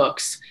like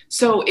books.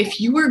 So if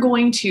you were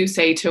going to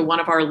say to one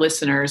of our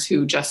listeners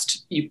who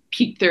you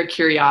piqued their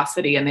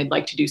curiosity and they'd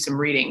like to do some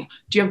reading,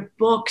 do you have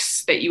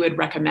books that you would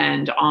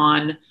recommend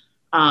on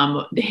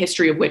the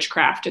history of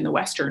witchcraft in the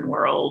Western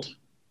world?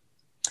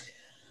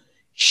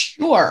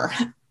 Sure.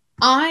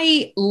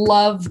 I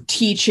love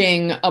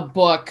teaching a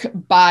book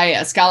by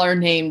a scholar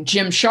named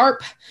Jim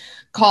Sharp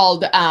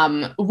called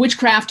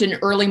Witchcraft in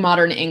Early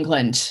Modern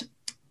England.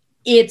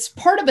 It's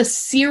part of a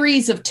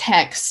series of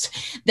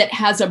texts that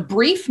has a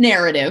brief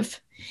narrative,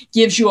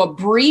 gives you a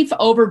brief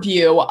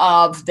overview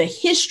of the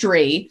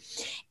history,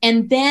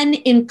 and then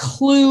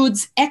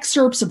includes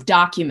excerpts of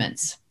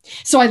documents.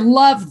 So I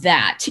love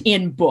that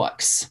in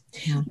books.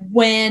 Yeah.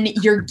 When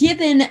you're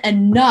given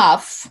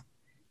enough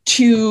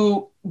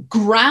to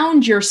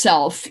ground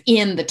yourself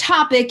in the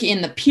topic,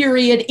 in the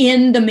period,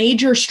 in the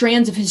major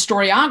strands of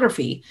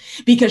historiography,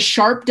 because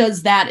Sharp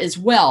does that as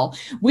well.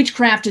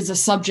 Witchcraft is a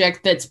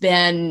subject that's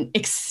been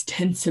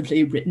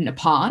extensively written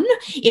upon.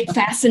 It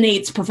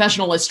fascinates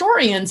professional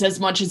historians as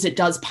much as it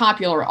does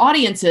popular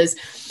audiences.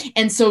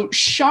 And so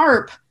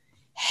Sharp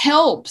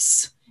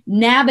helps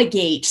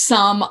navigate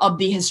some of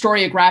the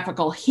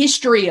historiographical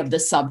history of the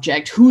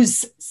subject,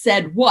 who's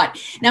said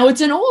what. Now,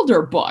 it's an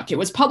older book. It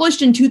was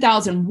published in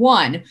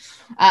 2001.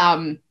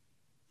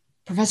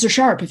 Professor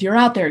Sharp, if you're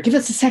out there, give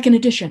us a second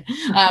edition.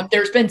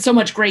 There's been so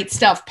much great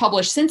stuff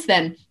published since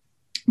then,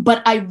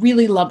 but I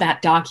really love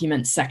that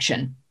document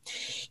section.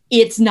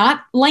 It's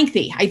not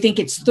lengthy. I think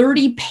it's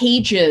 30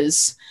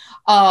 pages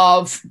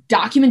of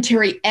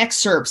documentary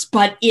excerpts,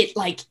 but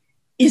it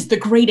is the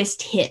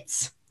greatest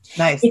hits.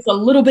 Nice. It's a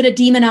little bit of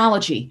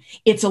demonology.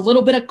 It's a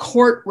little bit of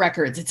court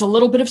records. It's a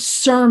little bit of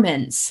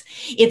sermons.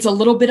 It's a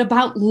little bit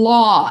about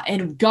law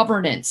and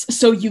governance.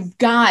 So you've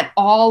got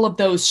all of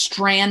those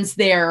strands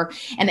there.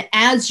 And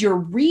as you're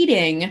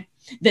reading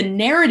the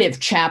narrative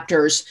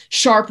chapters,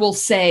 Sharp will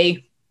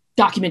say,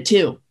 document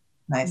 2.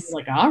 Nice.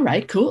 Like, all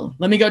right, cool.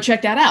 Let me go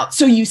check that out.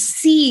 So you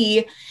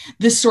see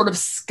this sort of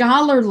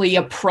scholarly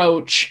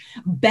approach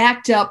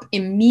backed up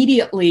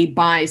immediately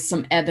by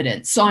some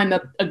evidence. So I'm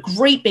a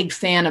great big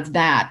fan of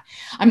that.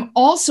 I'm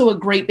also a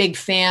great big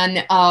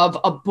fan of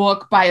a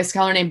book by a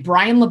scholar named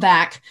Brian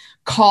Levac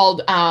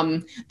called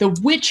The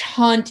Witch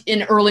Hunt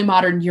in Early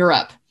Modern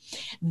Europe.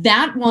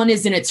 That one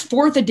is in its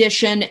fourth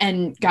edition.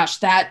 And gosh,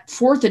 that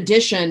fourth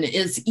edition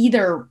is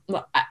either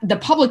the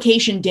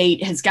publication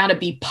date has got to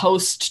be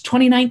post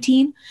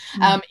 2019.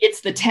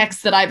 It's the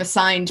text that I've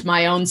assigned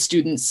my own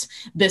students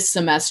this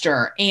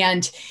semester.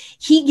 And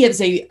he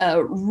gives a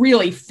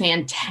really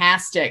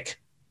fantastic,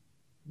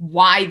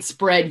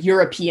 widespread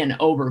European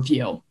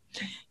overview.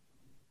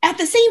 At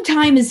the same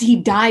time as he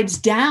dives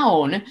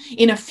down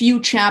in a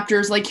few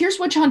chapters, like here's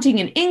witch hunting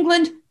in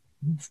England,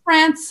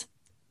 France,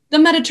 the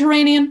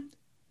Mediterranean,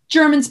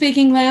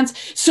 German-speaking lands.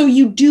 So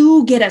you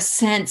do get a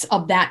sense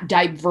of that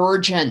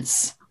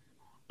divergence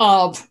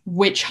of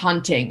witch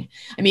hunting.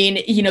 I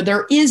mean,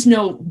 there is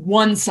no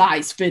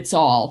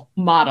one-size-fits-all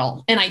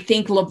model. And I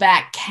think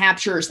Levack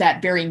captures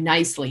that very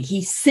nicely.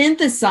 He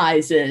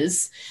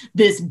synthesizes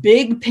this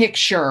big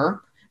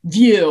picture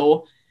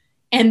view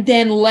and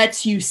then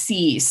lets you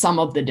see some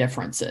of the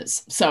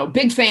differences. So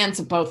big fans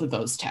of both of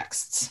those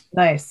texts.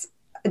 Nice.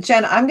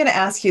 Jen, I'm going to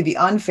ask you the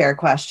unfair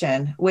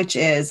question, which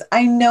is,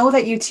 I know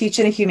that you teach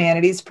in a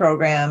humanities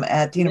program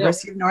at the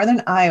University of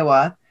Northern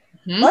Iowa.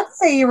 Mm-hmm. Let's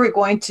say you were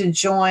going to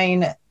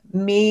join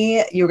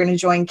me, you were going to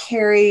join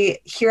Carrie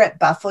here at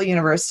Bethel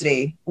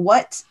University.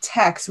 What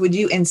text would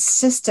you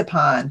insist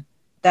upon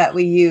that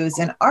we use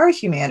in our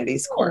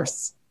humanities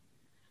course?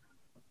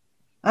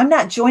 I'm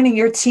not joining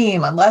your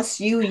team unless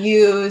you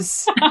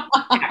use.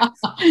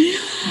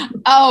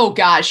 Oh,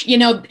 gosh.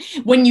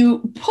 When you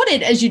put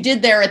it as you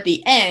did there at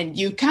the end,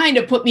 you kind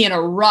of put me in a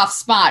rough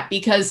spot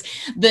because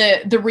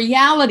the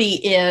reality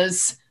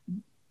is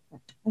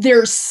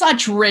there's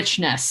such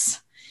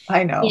richness.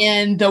 I know.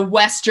 In the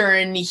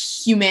Western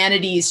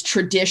humanities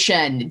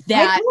tradition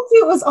that I told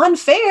you it was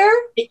unfair.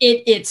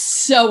 It's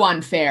so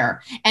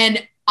unfair.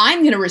 And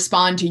I'm going to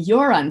respond to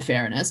your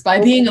unfairness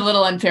by being a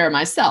little unfair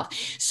myself.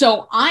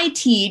 So I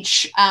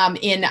teach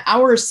in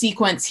our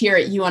sequence here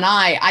at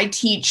UNI, I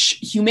teach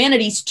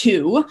Humanities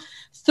 2,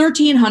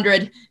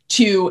 1300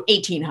 to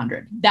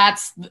 1800.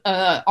 That's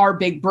our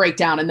big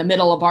breakdown in the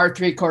middle of our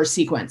 3-course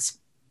sequence.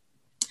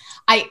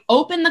 I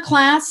open the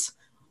class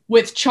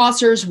with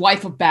Chaucer's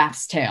Wife of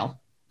Bath's Tale.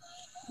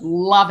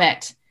 Love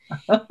it.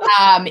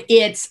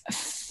 It's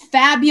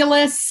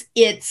fabulous.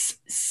 It's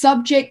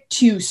subject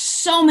to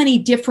so many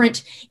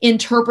different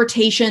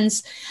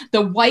interpretations.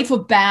 The Wife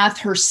of Bath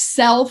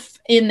herself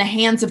in the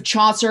hands of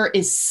Chaucer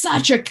is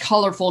such a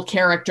colorful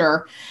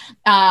character.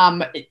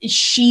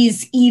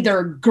 She's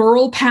either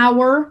girl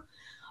power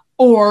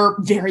or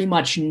very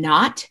much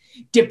not,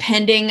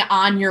 depending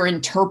on your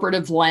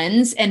interpretive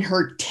lens. And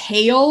her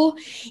tale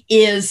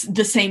is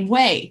the same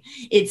way.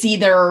 It's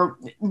either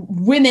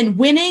women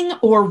winning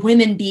or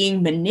women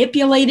being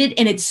manipulated.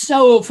 And it's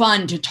so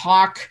fun to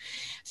talk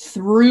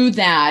through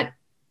that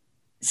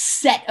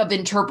set of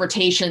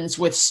interpretations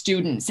with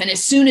students. And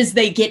as soon as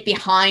they get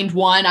behind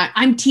one,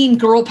 I'm team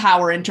girl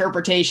power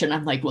interpretation.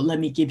 I'm like, well, let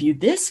me give you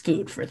this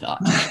food for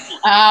thought.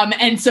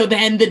 And so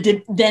then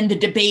the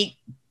debate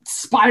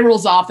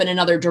spirals off in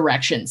another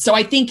direction. So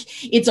I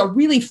think it's a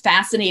really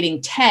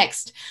fascinating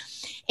text.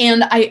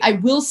 And I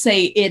will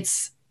say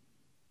it's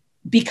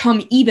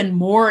become even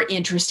more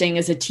interesting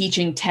as a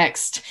teaching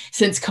text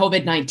since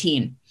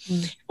COVID-19.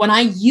 Mm. When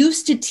I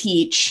used to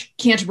teach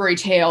Canterbury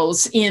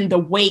Tales in the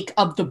wake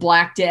of the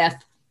Black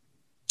Death,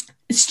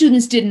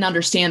 students didn't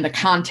understand the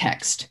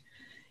context.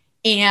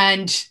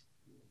 And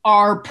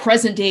our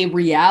present day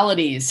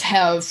realities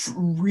have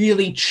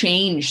really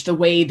changed the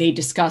way they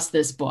discuss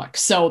this book.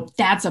 So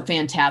that's a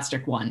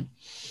fantastic one.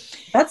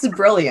 That's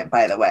brilliant,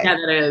 by the way. Yeah,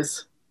 that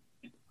is.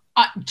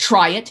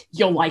 Try it.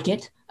 You'll like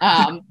it.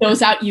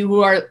 Those out you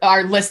who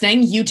are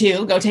listening, you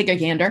too, go take a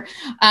gander.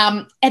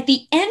 At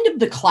the end of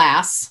the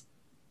class,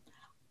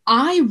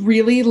 I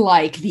really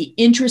like the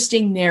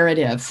interesting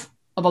narrative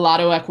of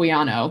Olaudah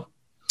Equiano,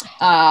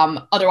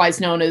 otherwise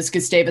known as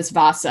Gustavus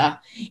Vassa.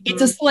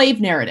 It's a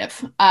slave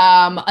narrative,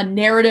 a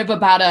narrative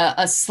about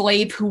a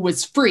slave who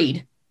was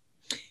freed,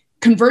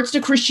 converts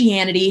to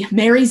Christianity,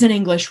 marries an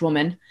English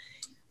woman.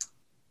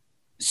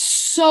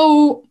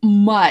 So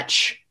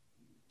much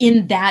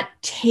in that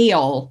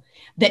tale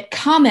that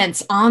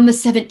comments on the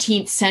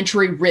 17th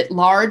century writ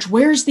large.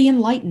 Where's the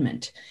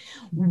Enlightenment?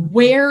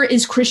 Where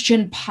is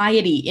Christian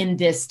piety in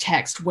this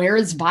text? Where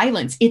is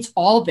violence? It's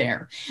all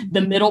there.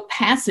 The middle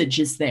passage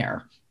is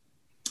there.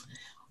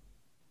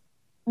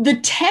 The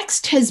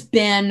text has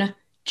been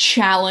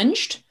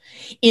challenged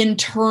in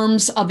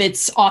terms of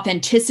its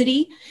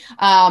authenticity.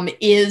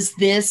 Is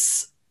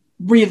this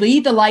really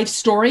the life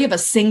story of a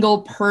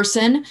single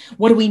person?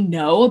 What do we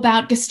know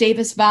about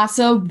Gustavus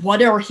Vassa?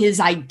 What are his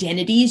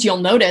identities? You'll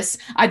notice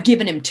I've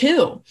given him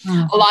two.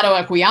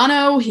 Olaudah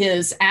Equiano,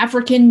 his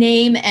African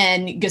name,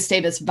 and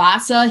Gustavus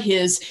Vassa,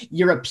 his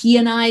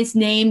Europeanized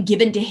name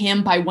given to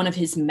him by one of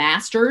his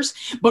masters,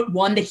 but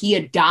one that he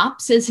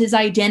adopts as his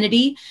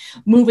identity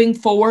moving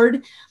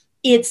forward.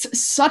 It's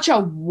such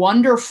a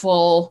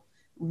wonderful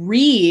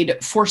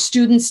read for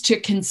students to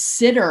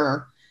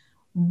consider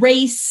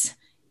race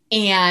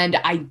and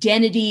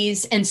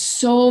identities and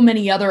so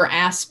many other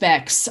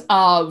aspects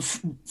of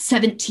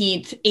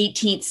 17th,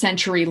 18th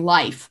century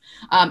life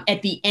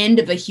at the end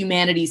of a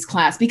humanities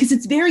class, because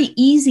it's very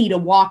easy to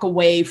walk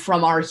away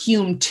from our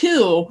Hume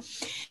 2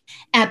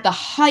 at the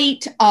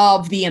height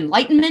of the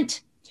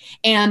Enlightenment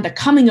and the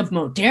coming of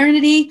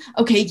modernity.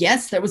 Okay,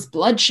 yes, there was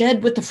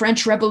bloodshed with the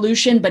French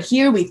Revolution, but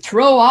here we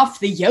throw off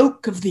the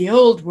yoke of the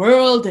old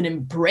world and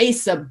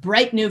embrace a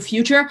bright new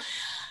future.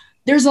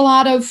 There's a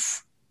lot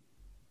of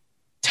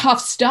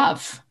tough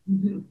stuff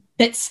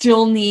that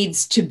still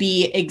needs to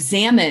be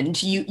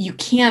examined. You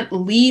can't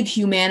leave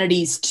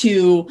humanities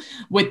 2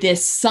 with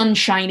this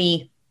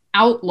sunshiny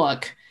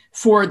outlook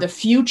for the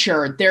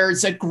future.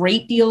 There's a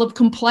great deal of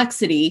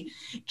complexity.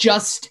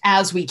 Just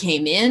as we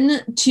came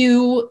in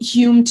to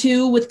Hume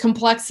 2 with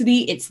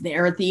complexity, it's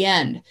there at the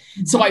end.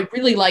 So I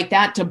really like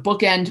that to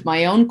bookend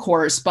my own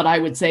course, but I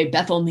would say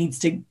Bethel needs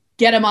to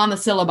get him on the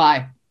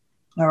syllabi.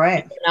 All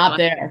right. Not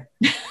there.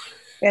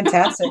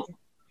 Fantastic.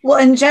 Well,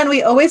 and Jen,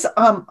 we always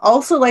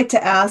also like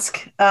to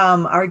ask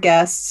our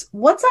guests,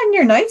 what's on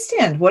your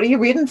nightstand? What are you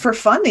reading for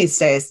fun these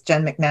days,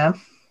 Jen McNabb?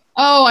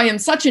 Oh, I am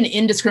such an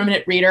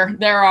indiscriminate reader.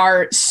 There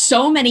are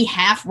so many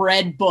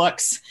half-read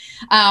books.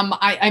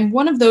 I'm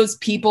one of those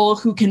people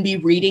who can be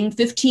reading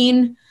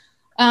 15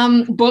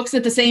 books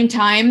at the same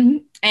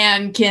time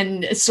and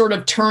can sort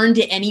of turn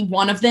to any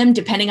one of them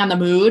depending on the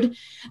mood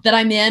that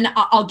I'm in.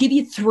 I'll give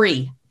you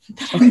 3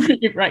 that I'm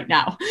reading right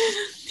now.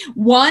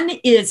 One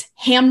is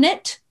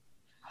Hamnet.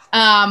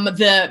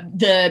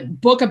 The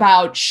book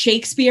about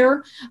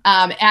Shakespeare,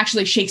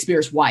 actually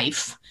Shakespeare's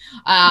wife.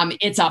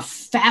 It's a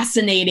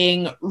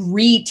fascinating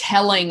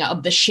retelling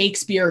of the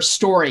Shakespeare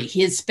story.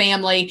 His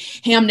family,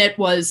 Hamnet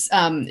was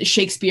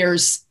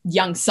Shakespeare's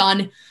young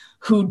son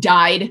who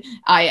died,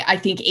 I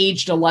think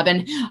aged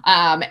 11.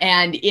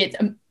 And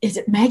is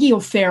it Maggie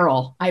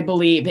O'Farrell, I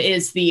believe,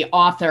 is the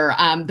author.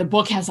 The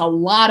book has a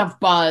lot of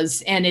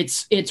buzz and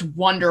it's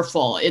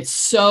wonderful. It's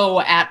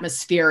so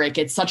atmospheric.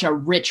 It's such a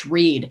rich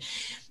read.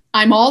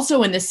 I'm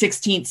also in the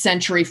 16th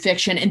century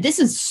fiction, and this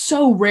is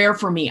so rare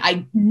for me.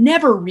 I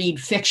never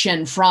read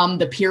fiction from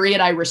the period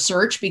I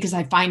research because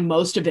I find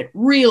most of it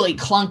really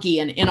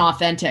clunky and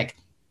inauthentic.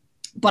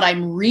 But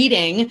I'm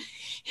reading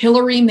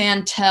Hilary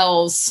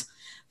Mantel's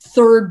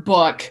 3rd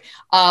book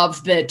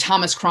of the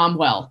Thomas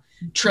Cromwell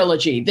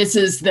trilogy. This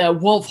is the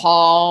Wolf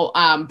Hall,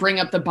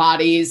 Bring Up the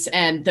Bodies,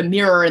 and The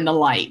Mirror and the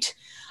Light.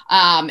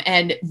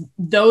 And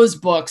those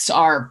books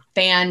are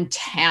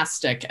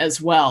fantastic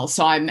as well.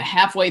 So I'm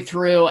halfway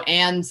through.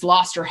 Anne's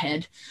lost her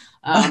head.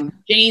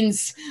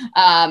 Jane's,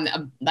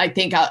 I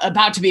think,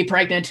 about to be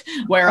pregnant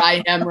where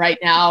I am right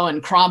now.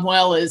 And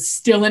Cromwell is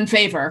still in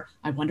favor.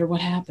 I wonder what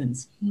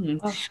happens. And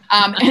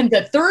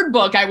the 3rd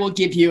book I will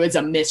give you is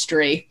a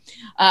mystery.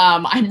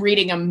 I'm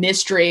reading a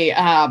mystery.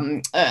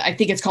 I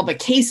think it's called The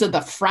Case of the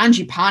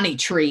Frangipani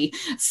Tree,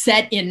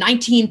 set in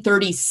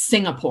 1930s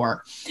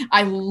Singapore.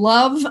 I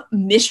love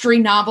mystery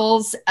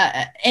novels.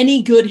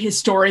 Any good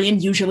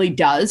historian usually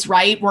does,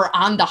 right? We're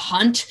on the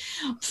hunt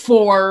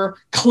for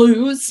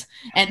clues,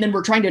 and then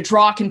we're trying to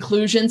draw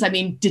conclusions. I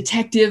mean,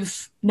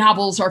 detective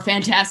novels are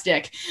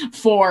fantastic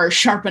for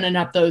sharpening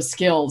up those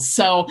skills.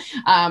 So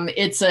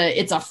it's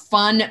a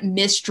fun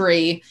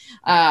mystery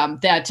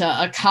that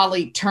a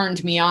colleague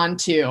turned me on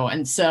to.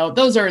 And so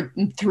those are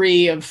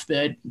 3 of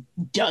the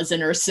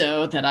dozen or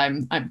so that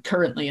I'm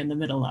currently in the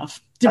middle of.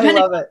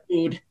 Depending on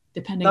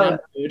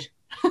mood.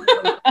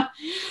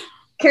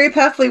 Carrie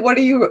Peffley,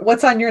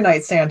 what's on your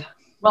nightstand?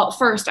 Well,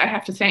 first, I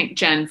have to thank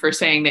Jen for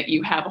saying that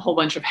you have a whole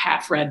bunch of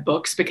half-read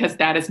books, because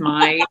that is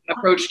my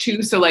approach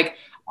too. So awesome.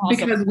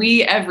 Because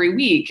we every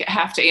week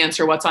have to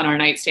answer what's on our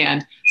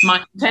nightstand,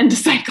 mine tend to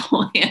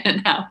cycle in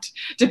and out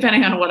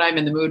depending on what I'm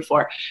in the mood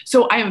for.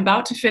 So I am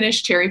about to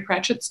finish Terry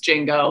Pratchett's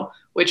Jingo,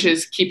 which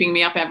is keeping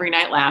me up every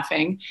night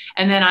laughing.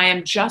 And then I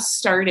am just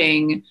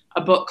starting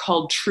a book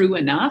called True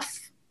Enough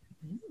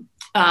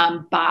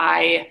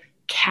by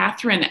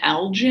Catherine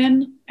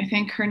Elgin, I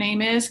think her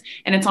name is,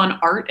 and it's on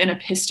art and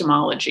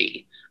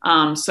epistemology.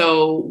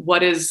 So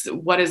what is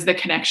the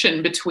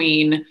connection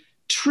between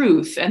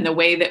truth and the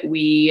way that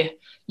we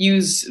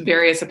use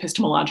various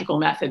epistemological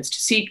methods to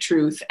seek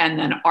truth, and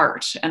then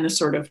art and the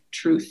sort of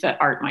truth that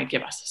art might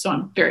give us. So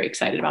I'm very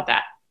excited about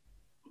that.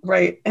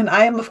 Right. And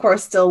I am, of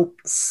course, still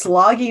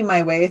slogging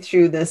my way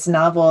through this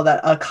novel that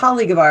a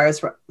colleague of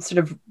ours sort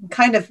of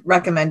kind of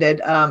recommended,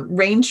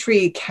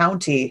 Raintree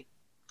County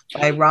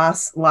by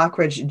Ross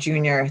Lockridge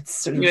Jr. It's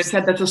sort of, you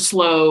said that's a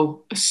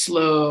slow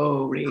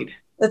read.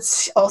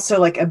 It's also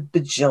like a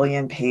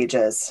bajillion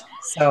pages.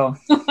 So,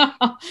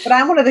 but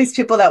I'm one of these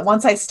people that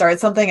once I start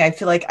something, I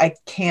feel like I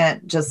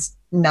can't just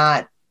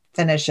not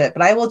finish it.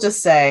 But I will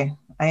just say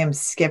I am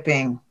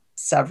skipping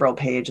several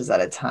pages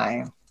at a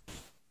time.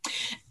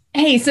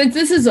 Hey, since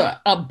this is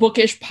a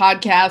bookish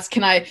podcast,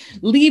 can I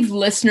leave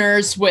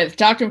listeners with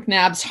Dr.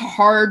 McNabb's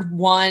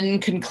hard-won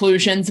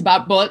conclusions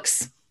about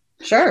books?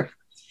 Sure.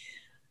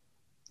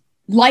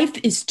 Life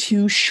is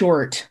too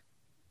short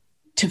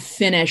to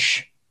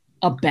finish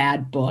a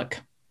bad book.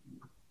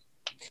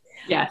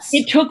 Yes.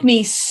 It took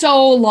me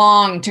so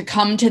long to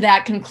come to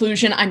that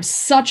conclusion. I'm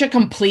such a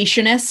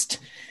completionist.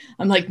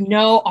 I'm like,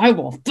 no, I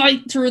will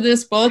fight through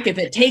this book if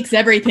it takes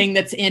everything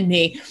that's in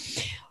me.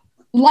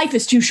 Life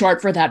is too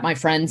short for that, my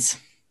friends.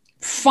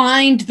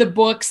 Find the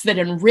books that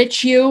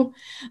enrich you,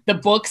 the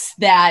books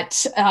that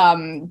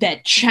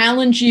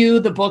challenge you,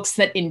 the books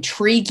that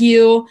intrigue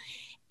you,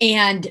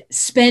 and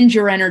spend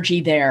your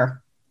energy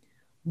there.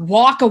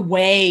 Walk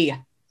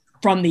away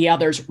from the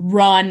others.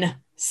 Run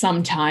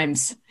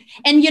sometimes.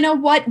 And you know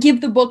what? Give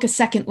the book a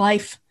second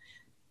life.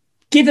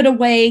 Give it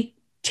away.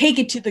 Take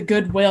it to the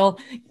Goodwill.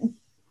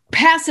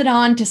 Pass it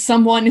on to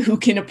someone who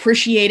can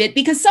appreciate it,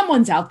 because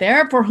someone's out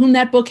there for whom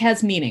that book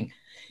has meaning.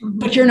 Mm-hmm.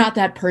 But you're not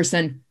that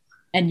person,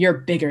 and you're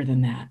bigger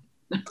than that.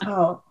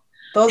 Oh,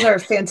 those are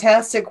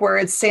fantastic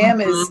words.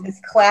 Sam is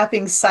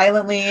clapping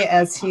silently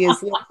as he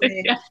is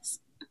listening. Yes.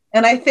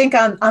 And I think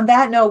on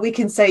that note, we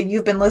can say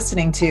you've been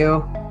listening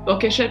to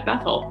Bookish at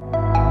Bethel.